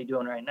I'm really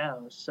doing right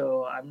now.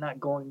 So I'm not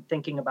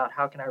thinking about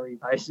how can I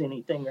revise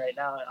anything right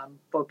now. I'm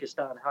focused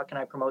on how can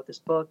I promote this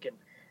book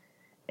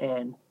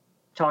and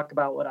talk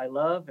about what I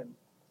love,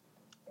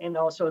 and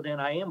also then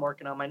I am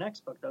working on my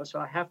next book though. So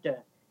I have to,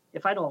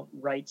 if I don't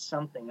write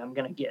something,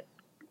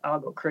 I'll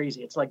go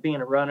crazy. It's like being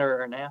a runner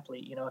or an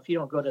athlete. If you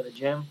don't go to the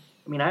gym,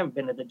 I mean, I haven't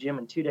been to the gym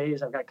in 2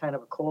 days. I've got kind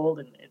of a cold,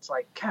 and it's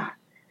like, God,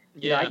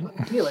 I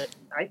can feel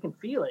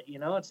it.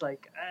 It's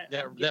like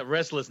that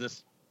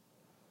restlessness.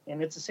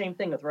 And it's the same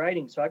thing with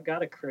writing. So I've got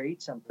to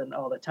create something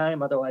all the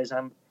time. Otherwise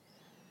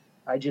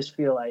I just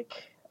feel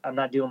like I'm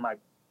not doing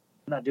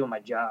not doing my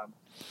job.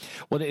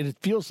 Well, it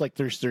feels like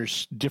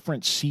there's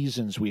different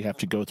seasons we have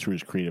to go through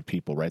as creative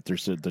people, right?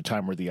 There's the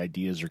time where the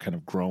ideas are kind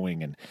of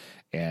growing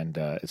and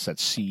it's that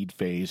seed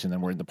phase, and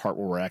then we're in the part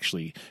where we're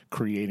actually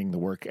creating the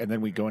work, and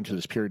then we go into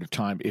this period of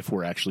time, if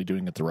we're actually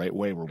doing it the right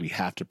way, where we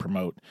have to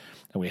promote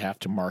and we have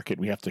to market,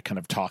 we have to kind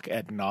of talk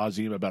ad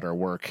nauseum about our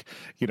work,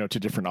 to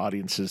different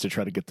audiences to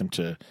try to get them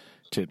to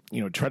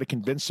try to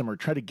convince them or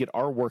try to get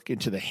our work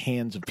into the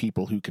hands of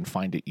people who can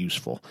find it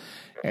useful.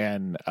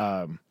 And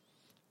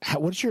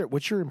what's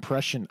your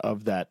impression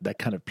of that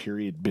kind of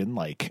period been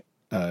like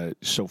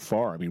so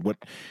far? I mean, what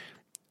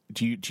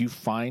do you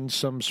find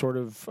some sort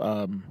of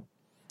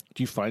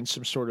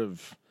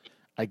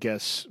I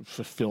guess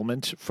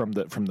fulfillment from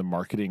the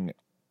marketing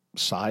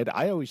side?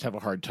 I always have a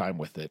hard time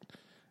with it,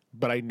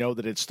 but I know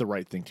that it's the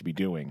right thing to be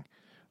doing.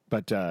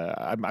 But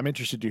I'm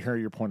interested to hear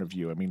your point of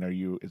view. I mean,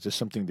 is this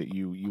something that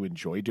you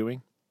enjoy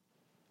doing?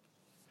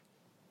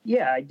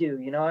 Yeah, I do.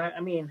 I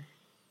mean,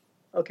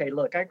 okay,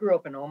 look, I grew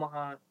up in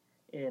Omaha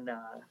in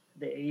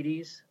the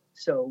 80s.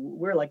 So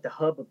we're like the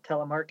hub of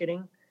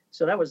telemarketing.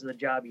 So that was the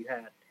job you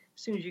had.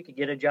 As soon as you could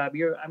get a job,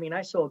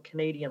 I sold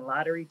Canadian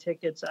lottery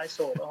tickets. I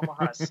sold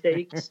Omaha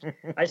steaks.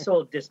 I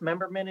sold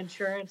dismemberment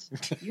insurance.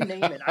 You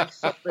name it. I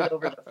sold it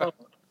over the phone.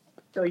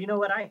 So you know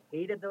what? I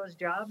hated those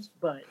jobs,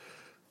 but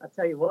I'll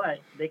tell you what,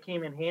 they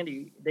came in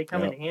handy. They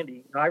come in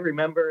handy. I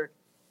remember,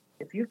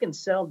 if you can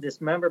sell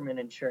dismemberment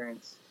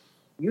insurance,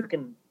 you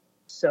can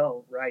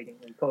sell writing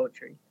and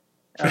poetry.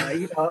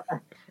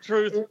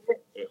 Truth.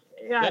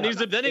 That needs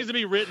to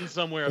be written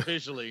somewhere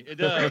officially. It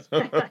does.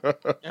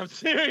 I'm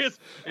serious.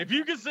 If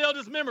you can sell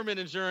dismemberment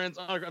insurance,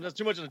 that's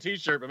too much on a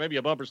T-shirt, but maybe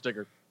a bumper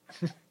sticker.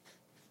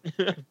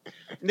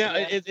 Now,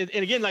 and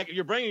again, like,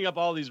 you're bringing up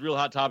all these real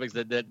hot topics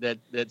that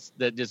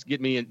just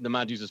get me in the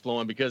mind juices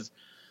flowing, because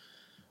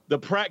the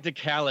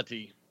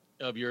practicality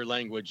of your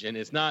language, and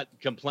it's not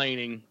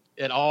complaining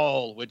at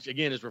all, which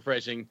again is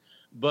refreshing.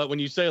 But when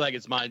you say, like,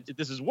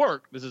 this is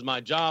work, this is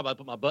my job, I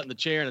put my butt in the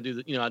chair and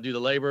I do the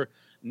labor.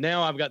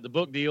 Now I've got the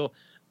book deal.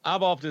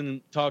 I've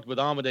often talked with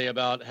Amadei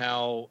about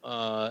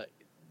how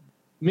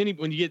when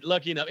you get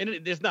lucky enough, and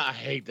it's not, I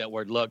hate that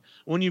word luck,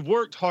 when you've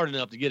worked hard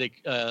enough to get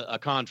a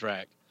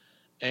contract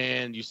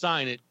and you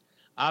sign it.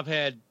 I've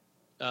had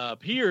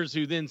peers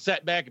who then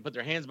sat back and put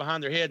their hands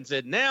behind their head and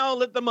said, now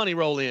let the money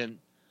roll in.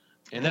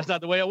 And that's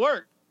not the way it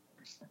works.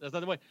 That's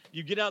not the way.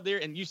 You get out there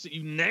and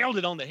you nailed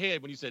it on the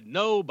head when you said,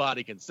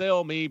 nobody can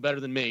sell me better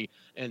than me.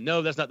 And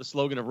no, that's not the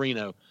slogan of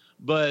Reno.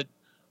 But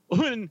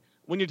when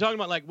you're talking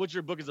about, like, what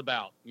your book is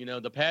about,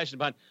 the passion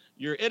behind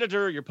your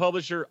editor, your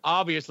publisher,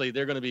 obviously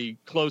they're going to be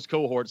close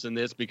cohorts in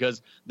this,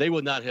 because they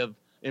would not have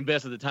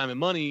invested the time and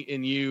money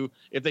in you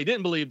if they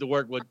didn't believe the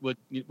work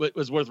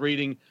was worth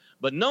reading.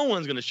 But no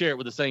one's going to share it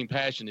with the same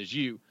passion as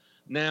you.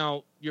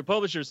 Now, your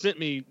publisher sent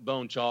me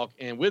Bone Chalk,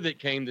 and with it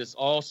came this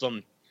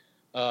awesome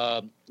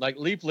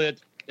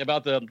leaflet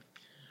about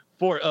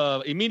for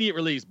immediate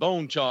release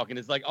Bone Chalk, and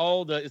it's like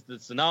it's the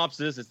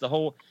synopsis, it's the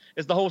whole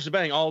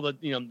shebang, all the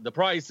the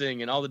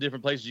pricing and all the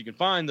different places you can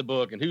find the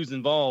book and who's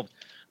involved,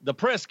 the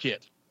press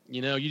kit.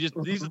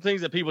 These are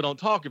things that people don't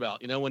talk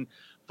about. When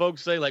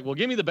folks say, like, well,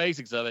 give me the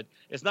basics of it,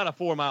 it's not a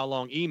 4-mile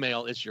long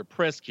email, it's your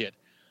press kit.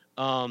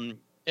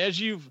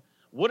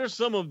 What are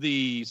some of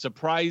the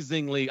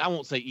surprisingly, I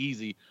won't say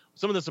easy,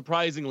 some of the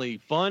surprisingly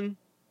fun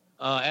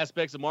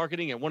aspects of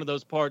marketing, and one of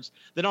those parts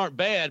that aren't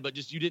bad, but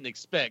just you didn't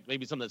expect,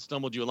 maybe something that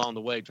stumbled you along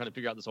the way trying to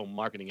figure out this whole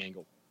marketing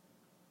angle?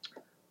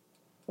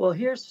 Well,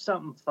 here's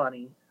something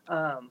funny.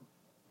 I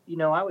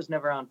was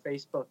never on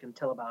Facebook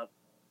until about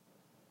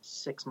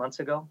 6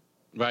 months ago.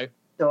 Right.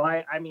 So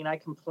I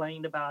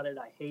complained about it.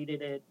 I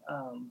hated it.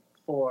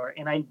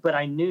 But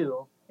I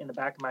knew in the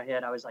back of my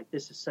head, I was like,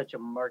 this is such a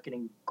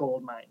marketing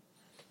gold mine.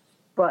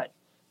 But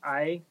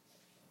I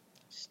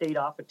stayed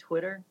off of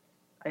Twitter.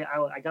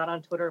 I got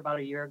on Twitter about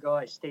a year ago.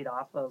 I stayed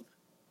off of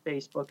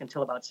Facebook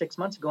until about 6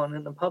 months ago. And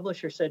then the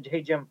publisher said,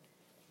 hey, Jim,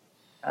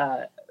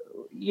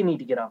 you need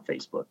to get on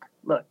Facebook.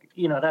 Look,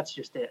 that's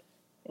just it.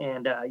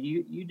 And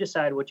you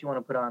decide what you want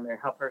to put on there,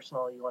 how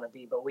personal you want to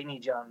be, but we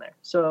need you on there.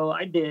 So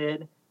I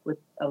did, with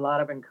a lot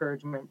of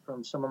encouragement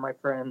from some of my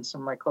friends, some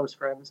of my close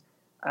friends.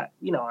 I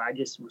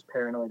just was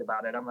paranoid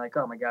about it. I'm like,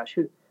 oh my gosh,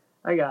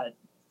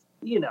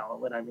 you know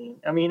what I mean?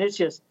 I mean, it's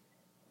just,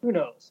 who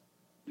knows?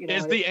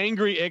 It's the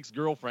angry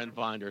ex-girlfriend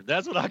finder.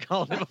 That's what I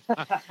call it.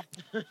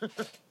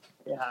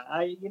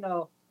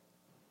 Yeah,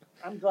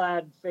 I'm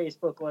glad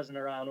Facebook wasn't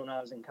around when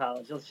I was in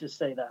college. Let's just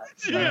say that.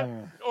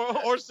 Yeah,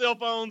 or cell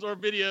phones or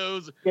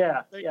videos.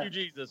 Yeah. Thank you,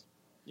 Jesus.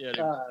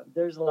 Yeah.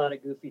 There's a lot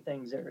of goofy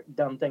things or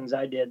dumb things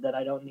I did that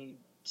I don't need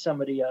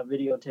somebody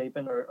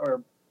videotaping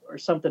or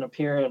something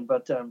appearing.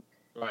 But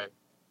right.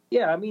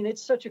 Yeah, I mean,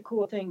 it's such a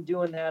cool thing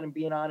doing that and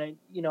being on it.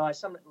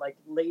 Like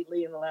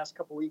lately in the last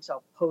couple of weeks,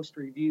 I'll post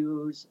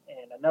reviews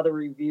and another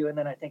review, and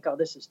then I think, oh,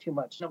 this is too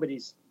much.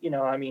 Nobody's,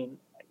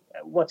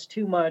 what's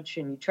too much?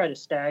 And you try to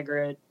stagger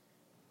it.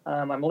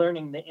 I'm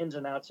learning the ins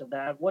and outs of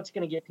that. What's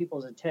going to get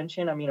people's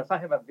attention? I mean, if I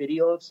have a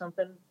video of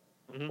something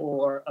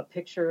or a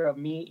picture of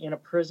me in a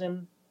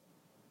prison,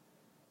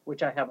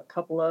 which I have a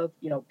couple of.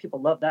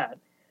 People love that.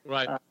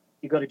 Right.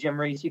 You go to Jim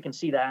Rees, you can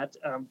see that.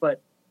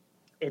 But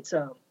it's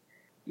so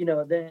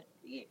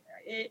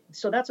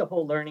that's a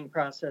whole learning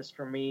process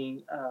for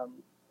me.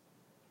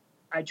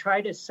 I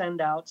try to send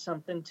out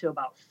something to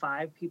about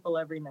 5 people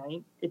every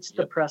night. It's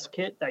the press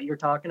kit that you're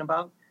talking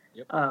about.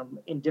 Yep.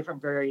 In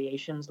different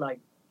variations,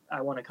 like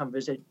I want to come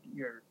visit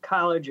your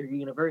college or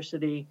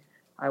university.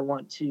 I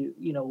want to,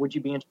 would you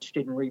be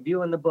interested in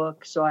reviewing the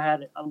book? So I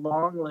had a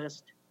long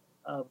list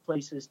of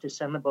places to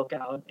send the book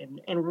out.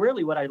 And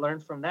really what I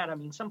learned from that, I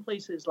mean, some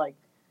places like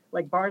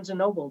Barnes &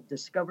 Noble,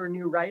 Discover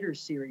New Writers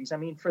series. I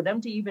mean, for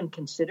them to even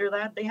consider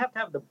that, they have to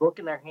have the book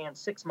in their hands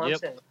 6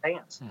 months in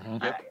advance.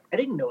 Mm-hmm. I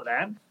didn't know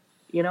that,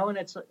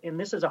 and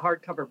this is a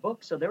hardcover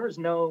book, so there was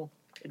no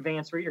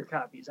advanced reader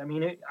copies. I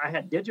mean, I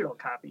had digital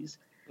copies.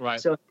 Right.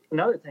 So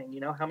another thing,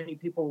 how many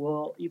people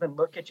will even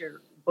look at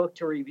your book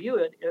to review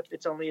it if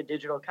it's only a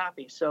digital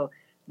copy? So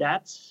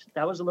that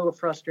was a little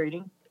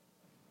frustrating,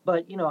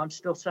 but I'm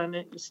still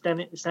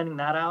sending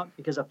that out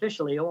because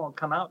officially it won't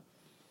come out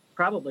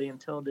probably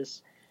until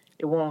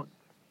it won't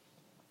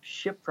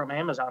ship from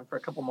Amazon for a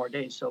couple more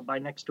days. So by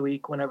next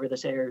week, whenever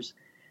this airs,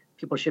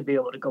 people should be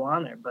able to go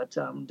on there. But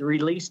the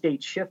release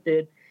date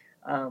shifted.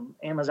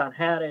 Amazon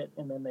had it,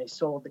 and then they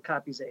sold the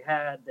copies they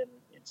had. Then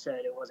it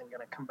said it wasn't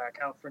going to come back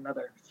out for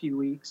another few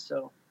weeks.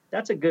 So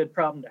that's a good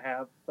problem to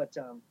have. But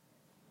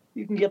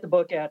you can get the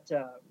book at,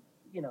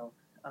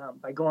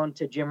 by going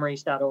to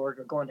jimrees.org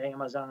or going to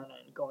Amazon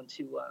and going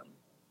to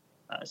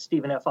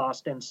Stephen F.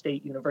 Austin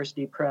State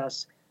University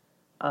Press,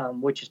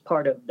 which is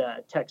part of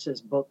the Texas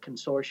Book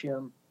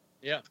Consortium.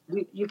 Yeah.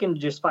 You can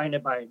just find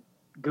it by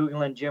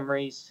Googling Jim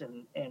Rees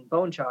and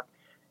Bone Chalk.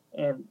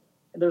 And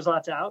there's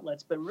lots of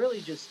outlets, but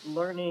really just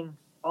learning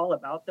all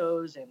about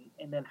those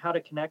and then how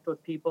to connect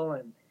with people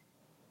and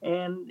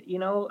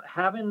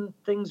having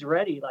things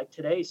ready. Like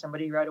today,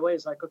 somebody right away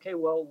is like, okay,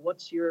 well,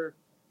 what's your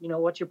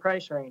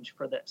price range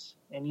for this?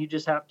 And you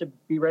just have to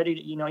be ready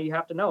to, you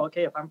have to know,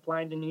 okay, if I'm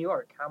flying to New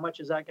York, how much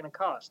is that going to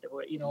cost?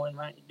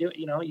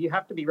 You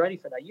have to be ready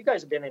for that. You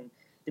guys have been in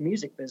the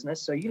music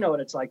business, so you know what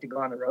it's like to go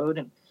on the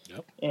road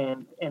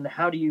and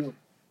how do you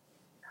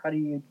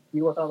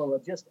deal with all the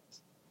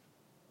logistics?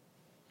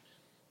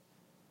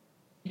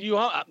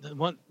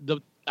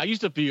 I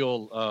used to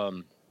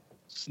feel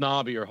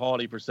snobby or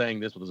haughty for saying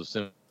this with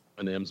the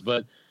synonyms,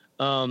 but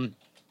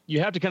you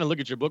have to kind of look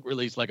at your book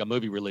release like a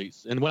movie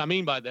release. And what I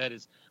mean by that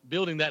is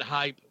building that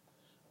hype.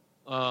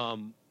 I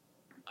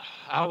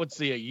would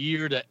say a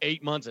year to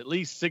 8 months, at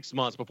least 6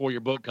 months before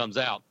your book comes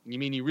out.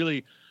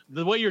 The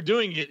way you're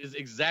doing it is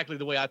exactly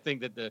the way I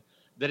think that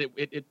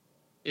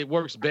it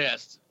works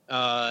best.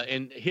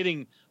 And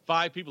hitting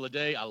 5 people a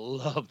day, I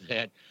love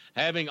that.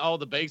 Having all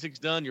the basics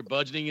done, your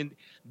budgeting, and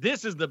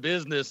this is the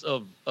business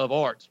of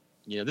art.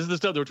 This is the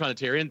stuff that we're trying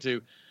to tear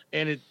into,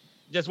 and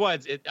that's why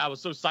I was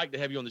so psyched to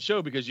have you on the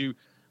show, because you're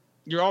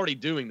already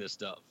doing this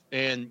stuff,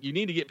 and you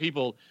need to get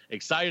people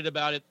excited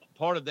about it.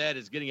 Part of that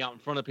is getting out in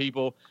front of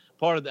people.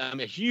 Part of that,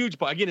 a huge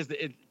part, again, is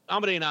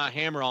Amadei and I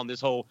hammer on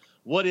this whole,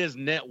 what is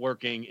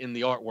networking in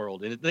the art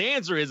world? And the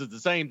answer is it's the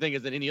same thing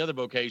as in any other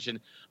vocation.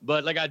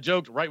 But like I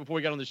joked right before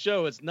we got on the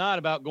show, it's not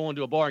about going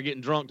to a bar and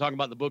getting drunk, talking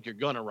about the book you're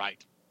going to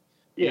write.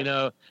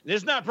 Yeah.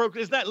 It's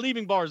not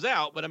leaving bars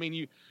out, but I mean,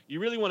 you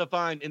really want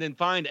to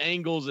find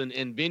angles and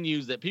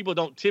venues that people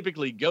don't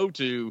typically go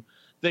to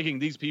thinking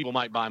these people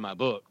might buy my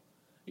book.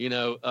 It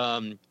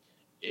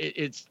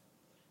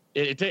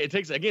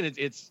takes, again,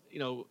 it's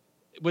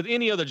with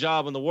any other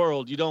job in the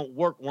world, you don't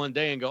work one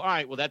day and go, all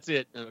right, well, that's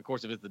it. And of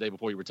course, if it's the day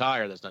before you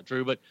retire, that's not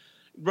true. But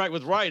right,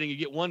 with writing, you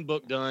get one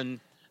book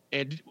done.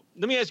 And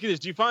let me ask you this.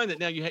 Do you find that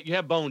now you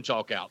have Bone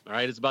Chalk out, all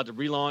right? It's about to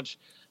relaunch,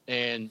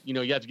 and, you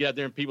have to get out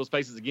there in people's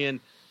faces again.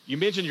 You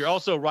mentioned you're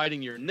also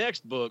writing your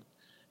next book.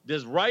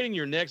 Does writing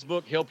your next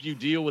book help you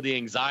deal with the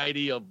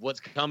anxiety of what's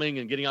coming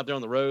and getting out there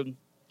on the road?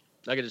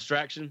 Like a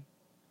distraction?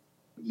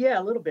 Yeah,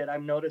 a little bit.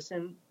 I'm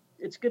noticing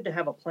it's good to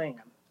have a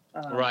plan.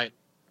 Right.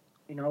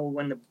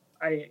 When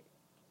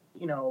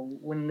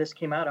this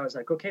came out, I was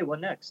like, okay, what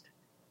next?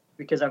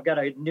 Because I've got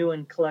a new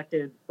and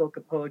collected book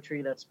of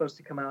poetry that's supposed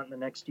to come out in the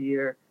next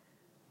year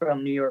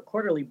from New York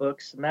Quarterly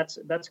Books, and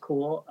that's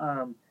cool.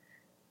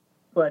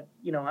 But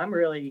I'm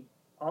really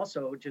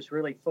also just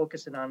really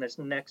focusing on this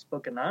next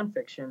book of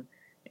nonfiction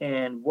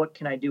and what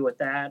can I do with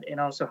that, and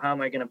also how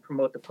am I going to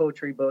promote the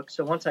poetry book.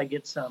 So once I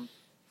get some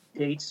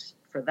dates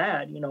for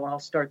that, I'll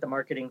start the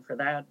marketing for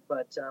that.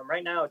 But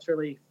right now it's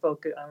really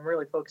I'm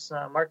really focused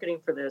on marketing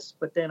for this,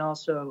 but then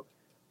also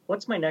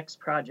what's my next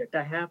project?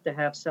 I have to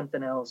have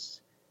something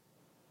else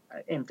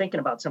and thinking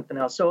about something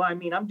else. So,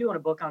 I'm doing a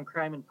book on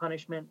crime and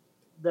punishment.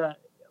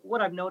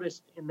 What I've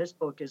noticed in this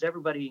book is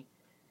everybody,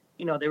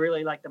 they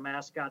really like the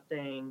mascot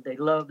thing. They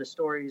love the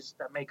stories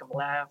that make them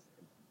laugh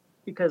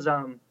because,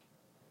 I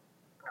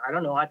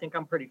don't know, I think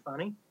I'm pretty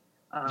funny.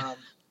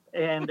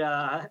 And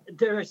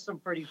there is some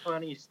pretty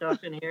funny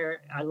stuff in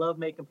here. I love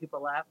making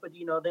people laugh, but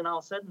then all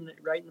of a sudden,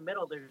 right in the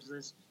middle,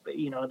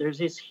 there's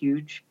this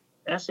huge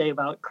essay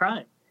about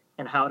crime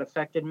and how it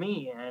affected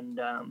me, and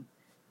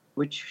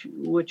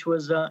which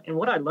was and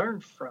what I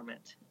learned from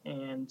it.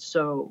 And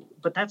so,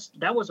 but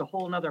that was a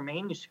whole nother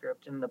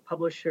manuscript, and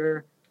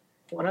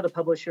one of the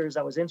publishers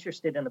that was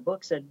interested in the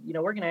book said,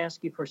 we're going to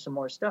ask you for some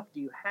more stuff.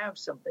 Do you have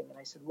something? And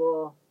I said,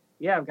 well,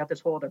 yeah, I've got this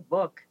whole other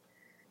book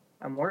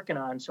I'm working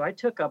on. So I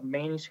took a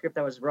manuscript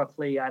that was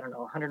roughly,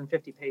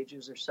 150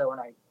 pages or so,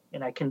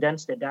 and I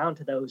condensed it down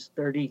to those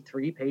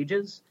 33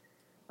 pages,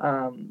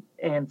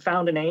 and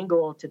found an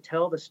angle to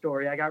tell the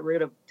story. I got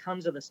rid of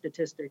tons of the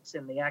statistics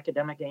and the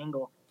academic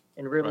angle,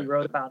 and really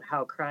wrote about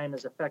how crime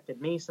has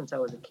affected me since I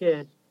was a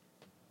kid,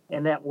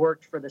 and that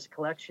worked for this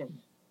collection.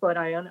 But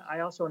I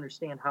also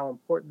understand how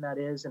important that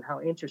is and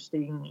how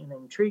interesting and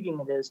intriguing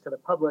it is to the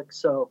public.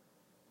 So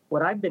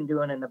what I've been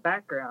doing in the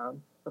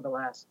background for the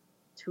last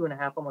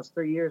 2.5, almost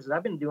 3 years, is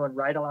I've been doing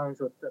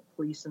ride-alongs with the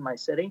police in my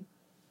city.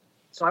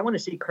 So I want to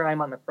see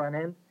crime on the front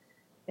end,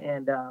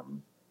 and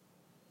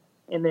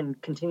then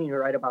continue to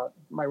write about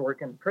my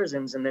work in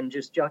prisons, and then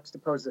just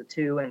juxtapose the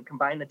two and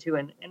combine the two,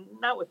 and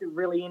not with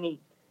really any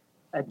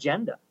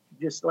agenda,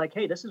 just like,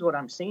 hey, this is what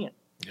I'm seeing.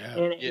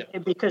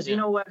 And because you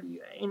know what,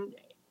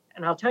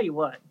 and I'll tell you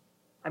what,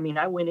 I mean,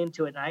 I went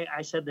into it, and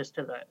I said this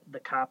to the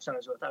cops I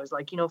was with. I was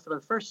like, for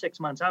the first 6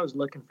 months, I was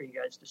looking for you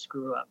guys to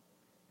screw up,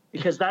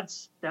 because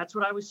that's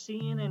what I was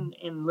seeing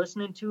and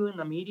listening to in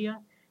the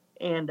media.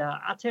 And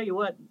I'll tell you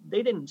what,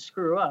 they didn't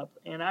screw up.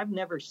 And I've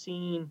never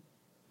seen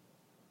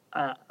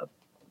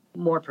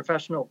more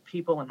professional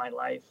people in my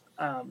life.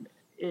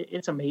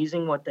 It's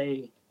amazing what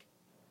they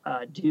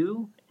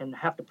do and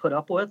have to put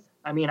up with.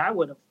 I mean, I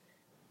would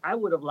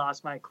have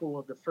lost my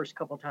cool the first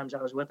couple of times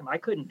I was with them. I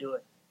couldn't do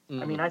it.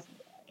 I mean, I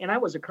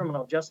was a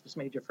criminal justice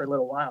major for a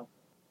little while,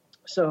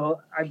 so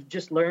I've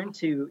just learned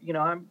to,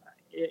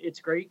 it's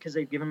great because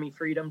they've given me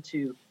freedom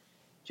to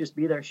just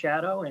be their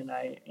shadow, and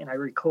I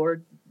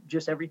record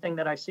just everything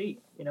that I see,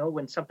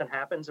 when something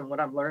happens and what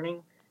I'm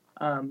learning.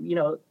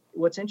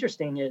 What's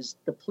interesting is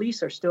the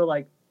police are still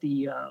like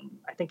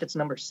I think it's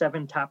number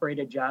 7 top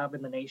rated job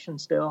in the nation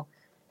still.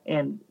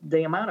 And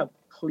the amount of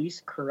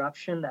police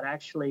corruption that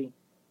actually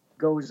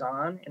goes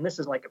on, and this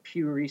is like a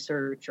Pew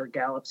Research or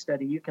Gallup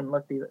study, you can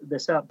look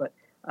this up, but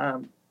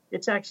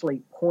it's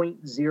actually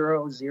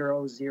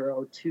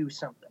 0.0002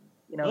 something,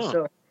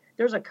 so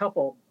there's a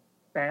couple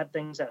bad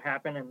things that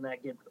happen and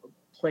that get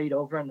played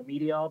over in the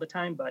media all the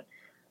time. But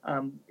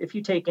if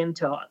you take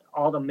into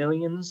all the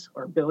millions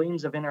or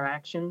billions of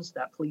interactions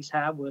that police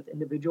have with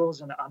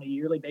individuals on a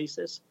yearly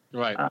basis,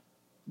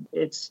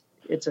 it's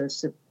a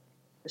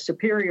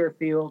superior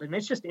field, and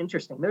it's just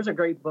interesting. There's a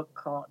great book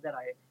that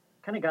I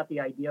kind of got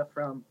the idea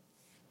from.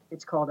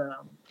 It's called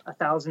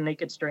 1,000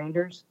 Naked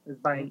Strangers. It's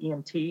by an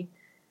EMT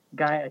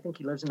guy. I think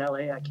he lives in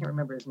LA. I can't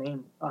remember his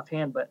name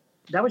offhand, but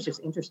that was just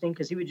interesting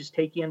because he would just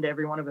take you into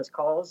every one of his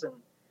calls, and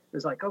it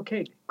was like,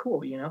 okay,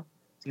 cool.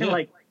 It's kind of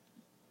like,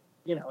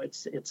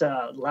 it's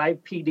a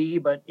live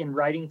PD, but in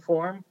writing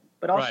form.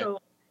 But also,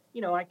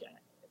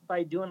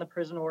 by doing the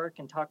prison work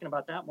and talking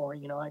about that more,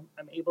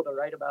 I'm able to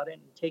write about it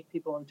and take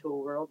people into a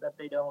world that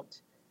they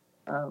don't,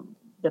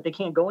 that they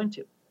can't go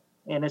into.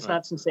 And it's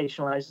not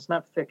sensationalized. It's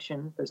not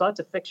fiction. There's lots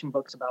of fiction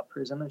books about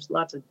prison. There's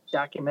lots of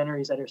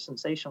documentaries that are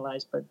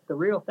sensationalized. But the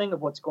real thing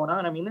of what's going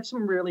on, I mean, there's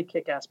some really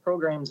kick-ass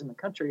programs in the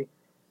country.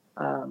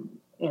 And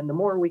the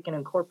more we can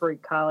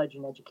incorporate college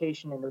and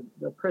education into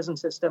the prison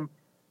system,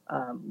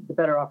 the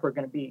better off we're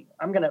going to be.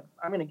 I'm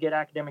gonna get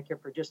academic here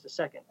for just a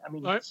second. I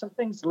mean, some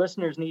things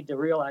listeners need to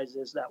realize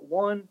is that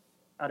 1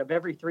 out of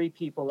every 3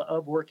 people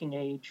of working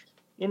age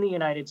in the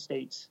United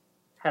States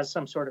has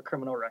some sort of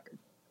criminal record.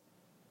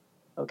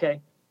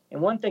 Okay? And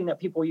one thing that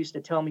people used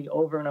to tell me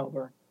over and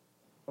over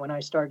when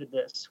I started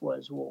this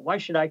was, well, why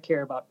should I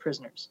care about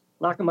prisoners?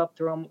 Lock them up,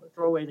 throw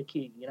away the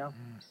key,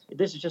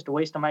 This is just a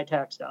waste of my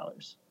tax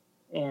dollars.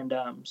 And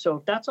so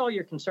if that's all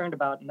you're concerned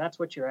about and that's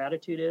what your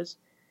attitude is,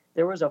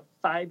 there was a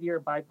 5-year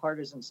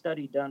bipartisan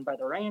study done by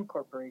the RAND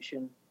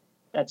Corporation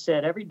that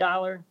said every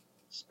dollar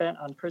spent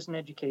on prison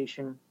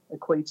education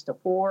equates to $4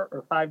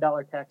 or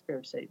 $5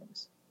 taxpayer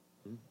savings.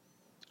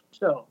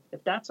 So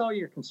if that's all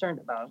you're concerned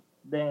about,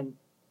 then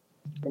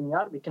you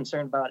ought to be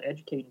concerned about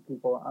educating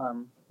people.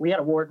 We had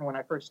a warden when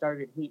I first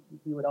started. He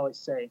would always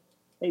say,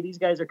 hey, these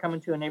guys are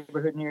coming to a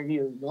neighborhood near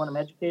you. You want them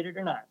educated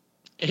or not?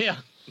 Yeah.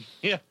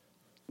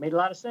 Made a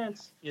lot of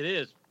sense. It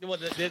is. Well,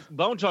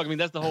 Bone Talk, I mean,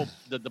 that's the whole,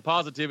 the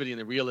positivity and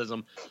the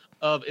realism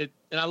of it.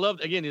 And I love,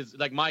 again, it's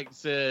like Mike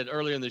said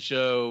earlier in the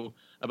show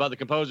about the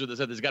composer that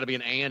said there's got to be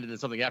an and then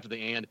something after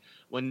the and.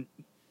 When,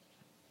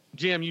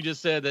 Jim, you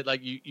just said that,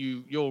 like,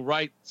 you'll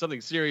write something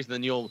serious and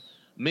then you'll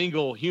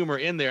mingle humor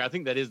in there. I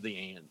think that is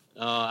the and.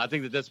 I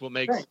think that's what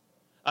makes... Right.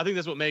 I think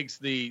that's what makes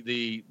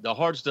the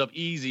hard stuff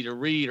easy to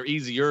read or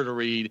easier to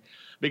read,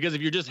 because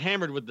if you're just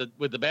hammered with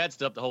the bad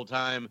stuff the whole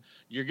time,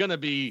 you're going to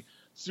be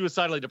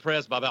suicidally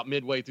depressed by about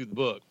midway through the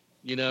book,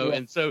 Yeah.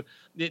 And so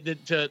the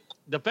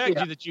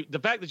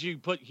fact that you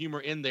put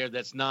humor in there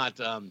that's not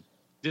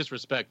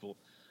disrespectful.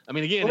 I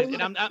mean, again,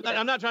 and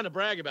I'm not trying to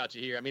brag about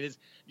you here. I mean, it's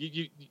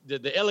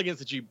the elegance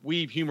that you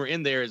weave humor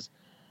in there is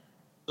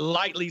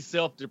lightly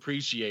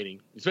self-depreciating,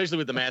 especially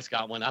with the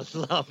mascot one. I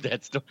love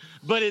that stuff,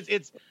 but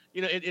it's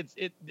you know,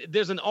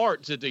 there's an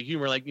art to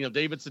humor. Like, you know,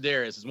 David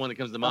Sedaris is one that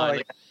comes to mind.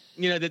 Like,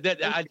 you know,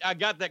 I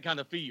got that kind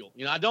of feel.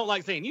 You know, I don't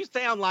like saying you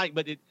sound like,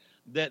 but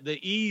that the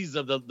ease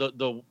of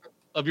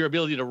of your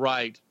ability to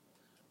write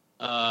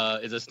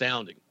is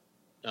astounding.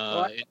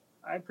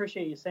 I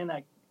appreciate you saying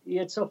that.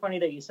 It's so funny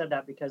that you said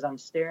that, because I'm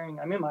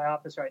in my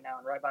office right now,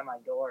 and right by my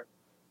door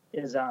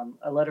is a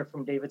letter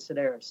from David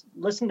Sedaris.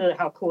 Listen to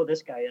how cool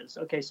this guy is.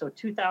 Okay, so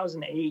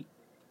 2008,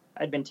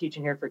 I'd been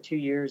teaching here for 2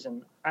 years,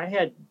 and I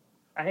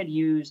had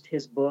used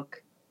his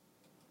book,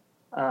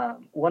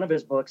 one of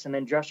his books, and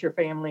then Dress Your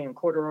Family and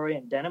Corduroy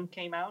and Denim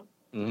came out.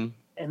 Mm-hmm.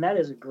 And that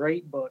is a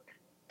great book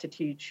to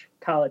teach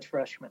college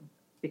freshmen,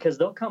 because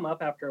they'll come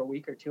up after a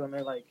week or two and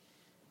they're like,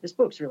 this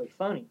book's really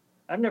funny.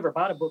 I've never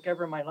bought a book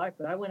ever in my life,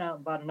 but I went out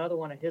and bought another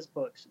one of his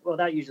books. Well,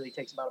 that usually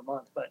takes about a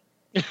month, but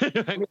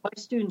I mean, my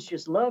students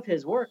just love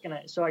his work. And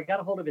so I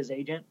got a hold of his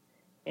agent,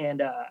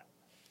 and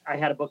I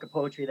had a book of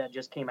poetry that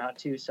just came out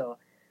too. So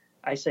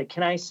I said,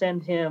 can I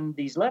send him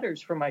these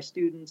letters from my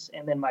students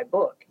and then my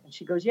book? And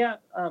she goes, yeah,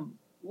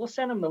 we'll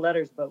send him the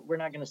letters, but we're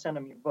not going to send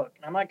him your book.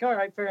 And I'm like, all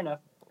right, fair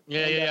enough.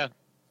 Yeah.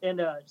 And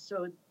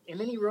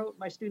then he wrote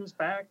my students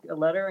back a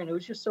letter, and it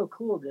was just so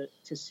cool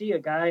to see a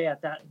guy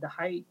at the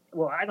height.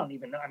 Well, I don't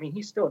even know. I mean,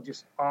 he's still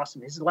just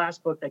awesome. His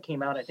last book that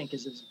came out, I think,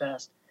 is his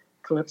best,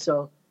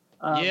 Calypso.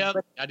 I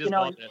just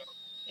bought that.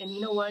 And you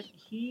know what?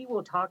 He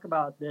will talk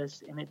about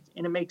this, and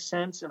it makes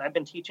sense. And I've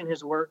been teaching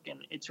his work, and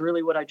it's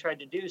really what I tried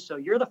to do. So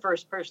you're the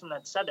first person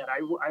that said that.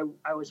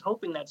 I was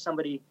hoping that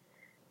somebody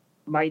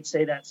might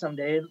say that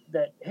someday,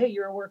 that, hey,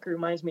 your work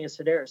reminds me of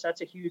Sedaris.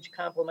 That's a huge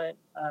compliment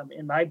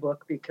in my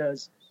book,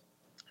 because,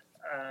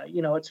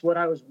 you know, it's what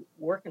I was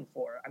working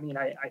for. I mean,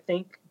 I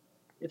think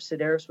if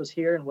Sedaris was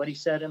here and what he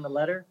said in the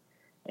letter,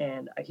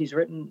 and he's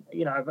written,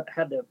 you know, I've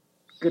had the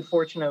good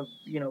fortune of,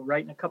 you know,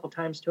 writing a couple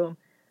times to him,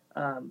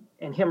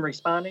 and him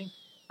responding.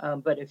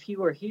 But if he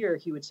were here,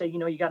 he would say, you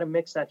know, you got to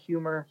mix that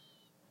humor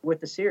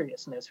with the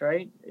seriousness,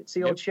 right? It's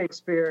the old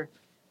Shakespeare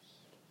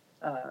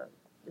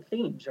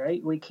themes,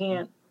 right? We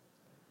can't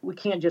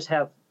just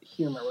have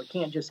humor. We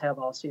can't just have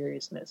all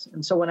seriousness.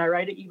 And so when I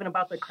write it, even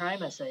about the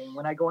crime essay, and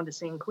when I go into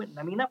San Quentin,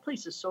 I mean, that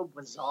place is so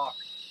bizarre.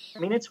 I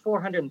mean, it's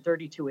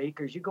 432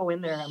 acres. You go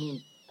in there, I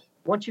mean,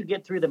 once you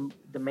get through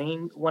the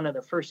main, one of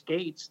the first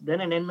gates,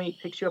 then an inmate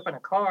picks you up in a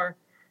car,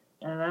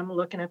 and I'm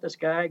looking at this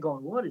guy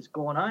going, what is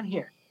going on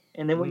here?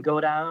 And then we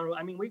go down,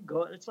 I mean,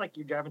 it's like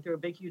you're driving through a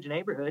big, huge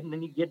neighborhood, and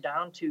then you get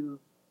down to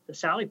the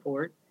Sally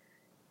Port,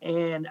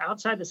 and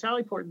outside the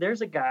Sally Port,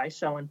 there's a guy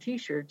selling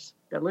T-shirts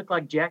that look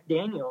like Jack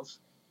Daniels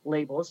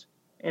labels,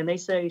 and they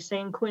say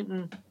San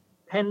Quentin,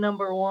 pen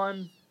number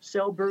 1,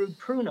 cell brewed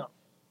Pruno.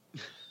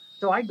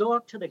 So I go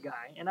up to the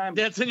guy, and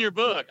that's in your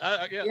book.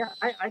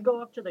 I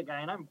go up to the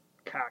guy, and I'm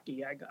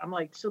cocky. I'm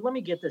like, so let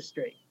me get this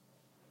straight.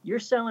 You're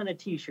selling a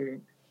T-shirt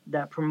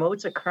that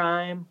promotes a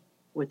crime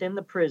within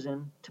the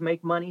prison to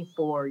make money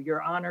for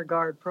your honor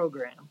guard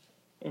program.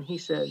 And he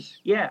says,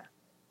 yeah.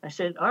 I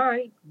said, all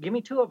right, give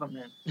me 2 of them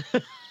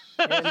then.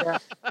 And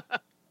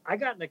I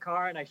got in the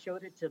car, and I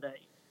showed it to the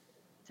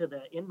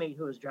inmate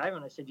who was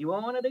driving. I said, you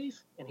want one of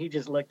these? And he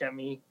just looked at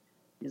me.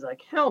 He's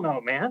like, hell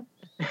no, man.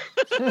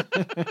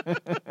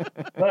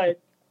 But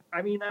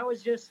I mean, that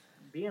was just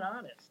being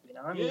honest, you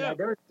know. I mean,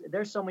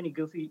 there's so many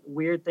goofy,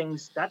 weird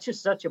things. That's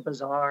just such a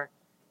bizarre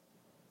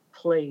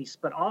place,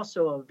 but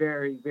also a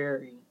very,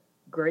 very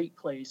great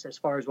place as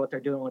far as what they're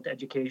doing with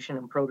education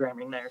and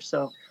programming there.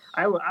 So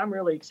I'm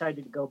really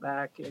excited to go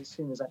back as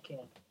soon as I can.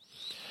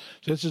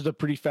 So this is a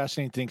pretty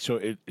fascinating thing.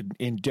 So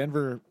in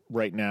Denver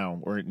right now,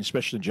 or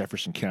especially in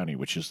Jefferson County,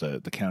 which is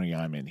the county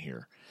I'm in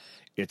here,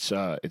 it's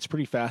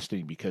pretty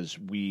fascinating because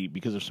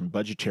of some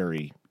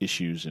budgetary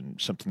issues and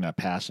something not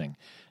passing,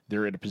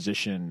 they're in a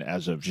position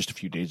as of just a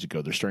few days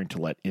ago, they're starting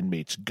to let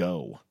inmates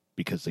go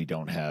because they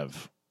don't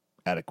have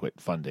adequate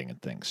funding and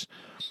things.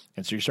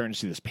 And so you're starting to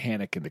see this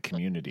panic in the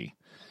community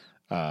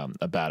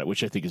about it,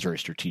 which I think is very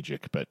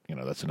strategic, but you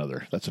know, that's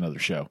another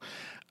show.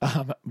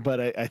 But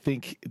I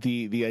think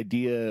the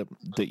idea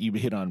that you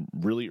hit on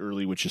really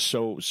early, which is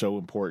so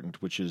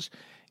important, which is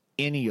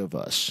any of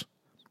us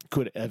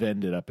could have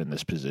ended up in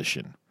this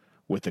position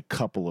with a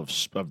couple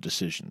of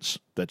decisions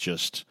that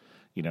just,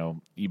 you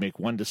know, you make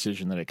one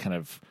decision, then it kind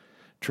of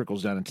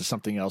trickles down into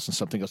something else, and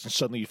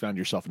suddenly you found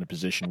yourself in a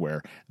position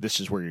where this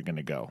is where you're going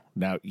to go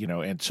now, you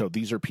know. And so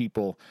these are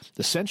people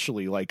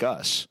essentially like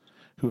us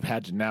who've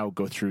had to now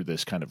go through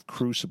this kind of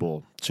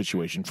crucible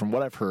situation. From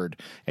what I've heard,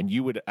 and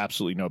you would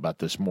absolutely know about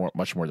this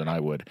much more than I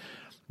would,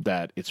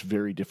 that it's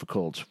very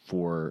difficult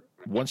for,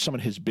 once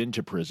someone has been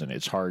to prison,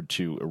 it's hard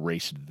to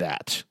erase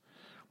that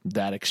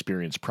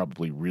experience.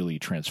 Probably really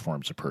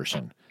transforms a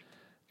person,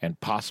 and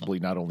possibly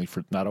not always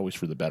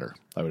for the better,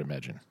 I would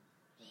imagine.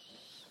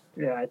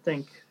 Yeah, I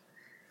think,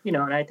 you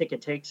know, and I think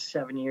it takes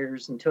 7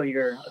 years until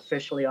you're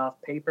officially off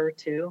paper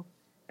too.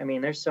 I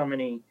mean, there's so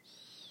many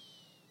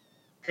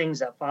things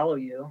that follow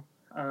you,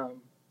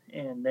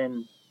 and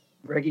then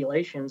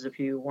regulations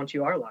once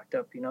you are locked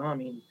up, you know. I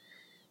mean,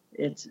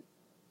 it's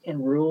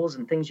in rules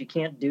and things you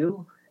can't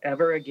do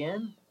ever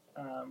again,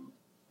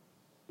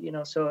 you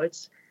know. So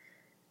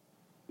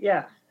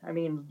yeah, I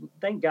mean,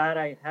 thank God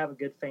I have a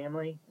good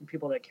family and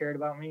people that cared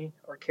about me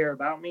or care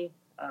about me.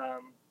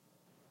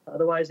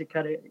 Otherwise, it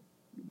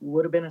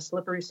would have been a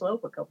slippery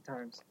slope a couple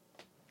times.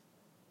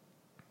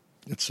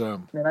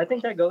 And I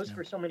think that goes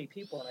for so many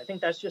people, and I think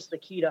that's just the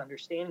key to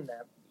understanding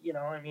that. You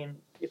know, I mean,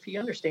 if you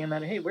understand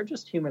that, hey, we're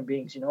just human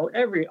beings. You know,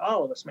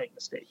 all of us make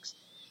mistakes,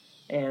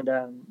 and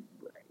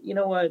you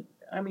know what?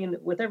 I mean,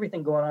 with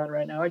everything going on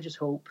right now, I just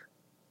hope.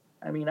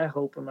 I mean, I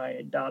hope when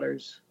my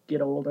daughters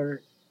get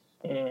older,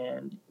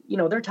 and you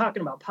know, they're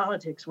talking about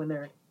politics when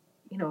they're,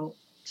 you know,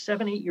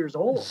 7, 8 years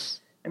old.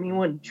 I mean,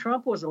 when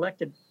Trump was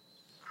elected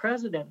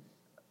president,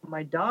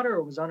 my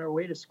daughter was on her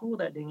way to school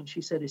that day, and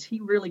she said, "Is he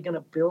really going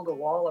to build a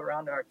wall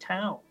around our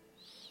town?"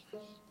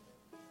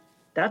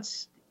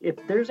 If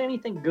there's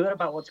anything good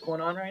about what's going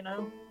on right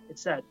now,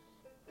 it's that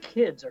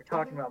kids are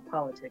talking about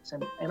politics,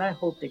 and I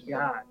hope to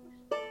God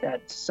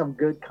that some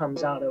good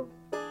comes out of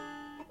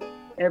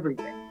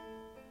everything.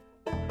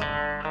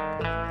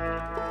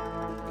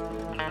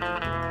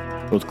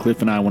 Both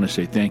Cliff and I want to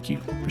say thank you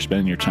for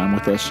spending your time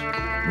with us.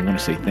 We want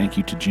to say thank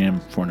you to Jim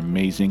for an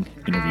amazing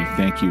interview.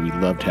 Thank you. We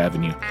loved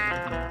having you.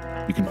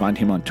 You can find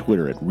him on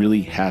Twitter at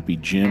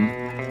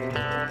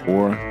reallyhappyjim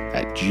or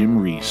at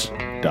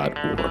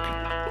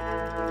jimreese.org.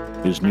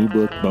 His new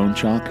book, Bone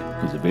Chalk,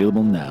 is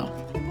available now.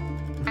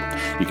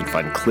 You can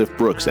find Cliff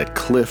Brooks at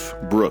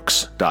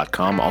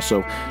cliffbrooks.com,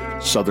 also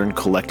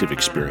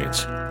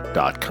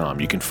southerncollectiveexperience.com.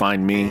 You can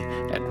find me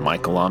at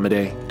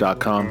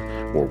michaelamade.com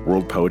or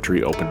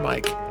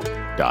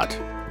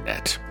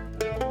worldpoetryopenmic.net.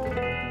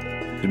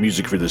 The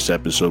music for this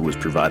episode was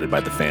provided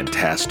by the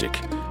fantastic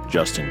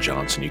Justin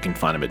Johnson. You can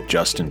find him at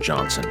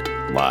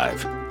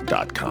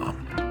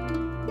justinjohnsonlive.com.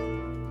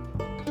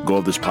 The goal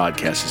of this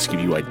podcast is to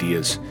give you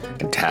ideas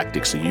and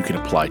tactics that you can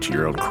apply to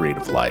your own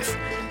creative life.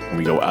 And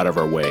we go out of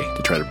our way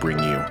to try to bring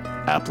you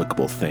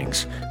applicable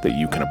things that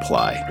you can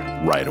apply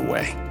right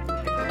away.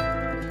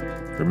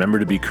 Remember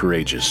to be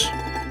courageous.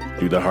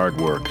 Do the hard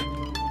work.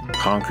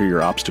 Conquer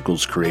your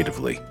obstacles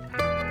creatively.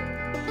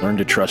 Learn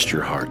to trust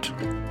your heart,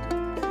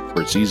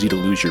 for it's easy to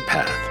lose your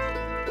path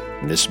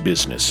in this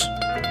business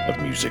of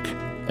music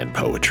and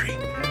poetry.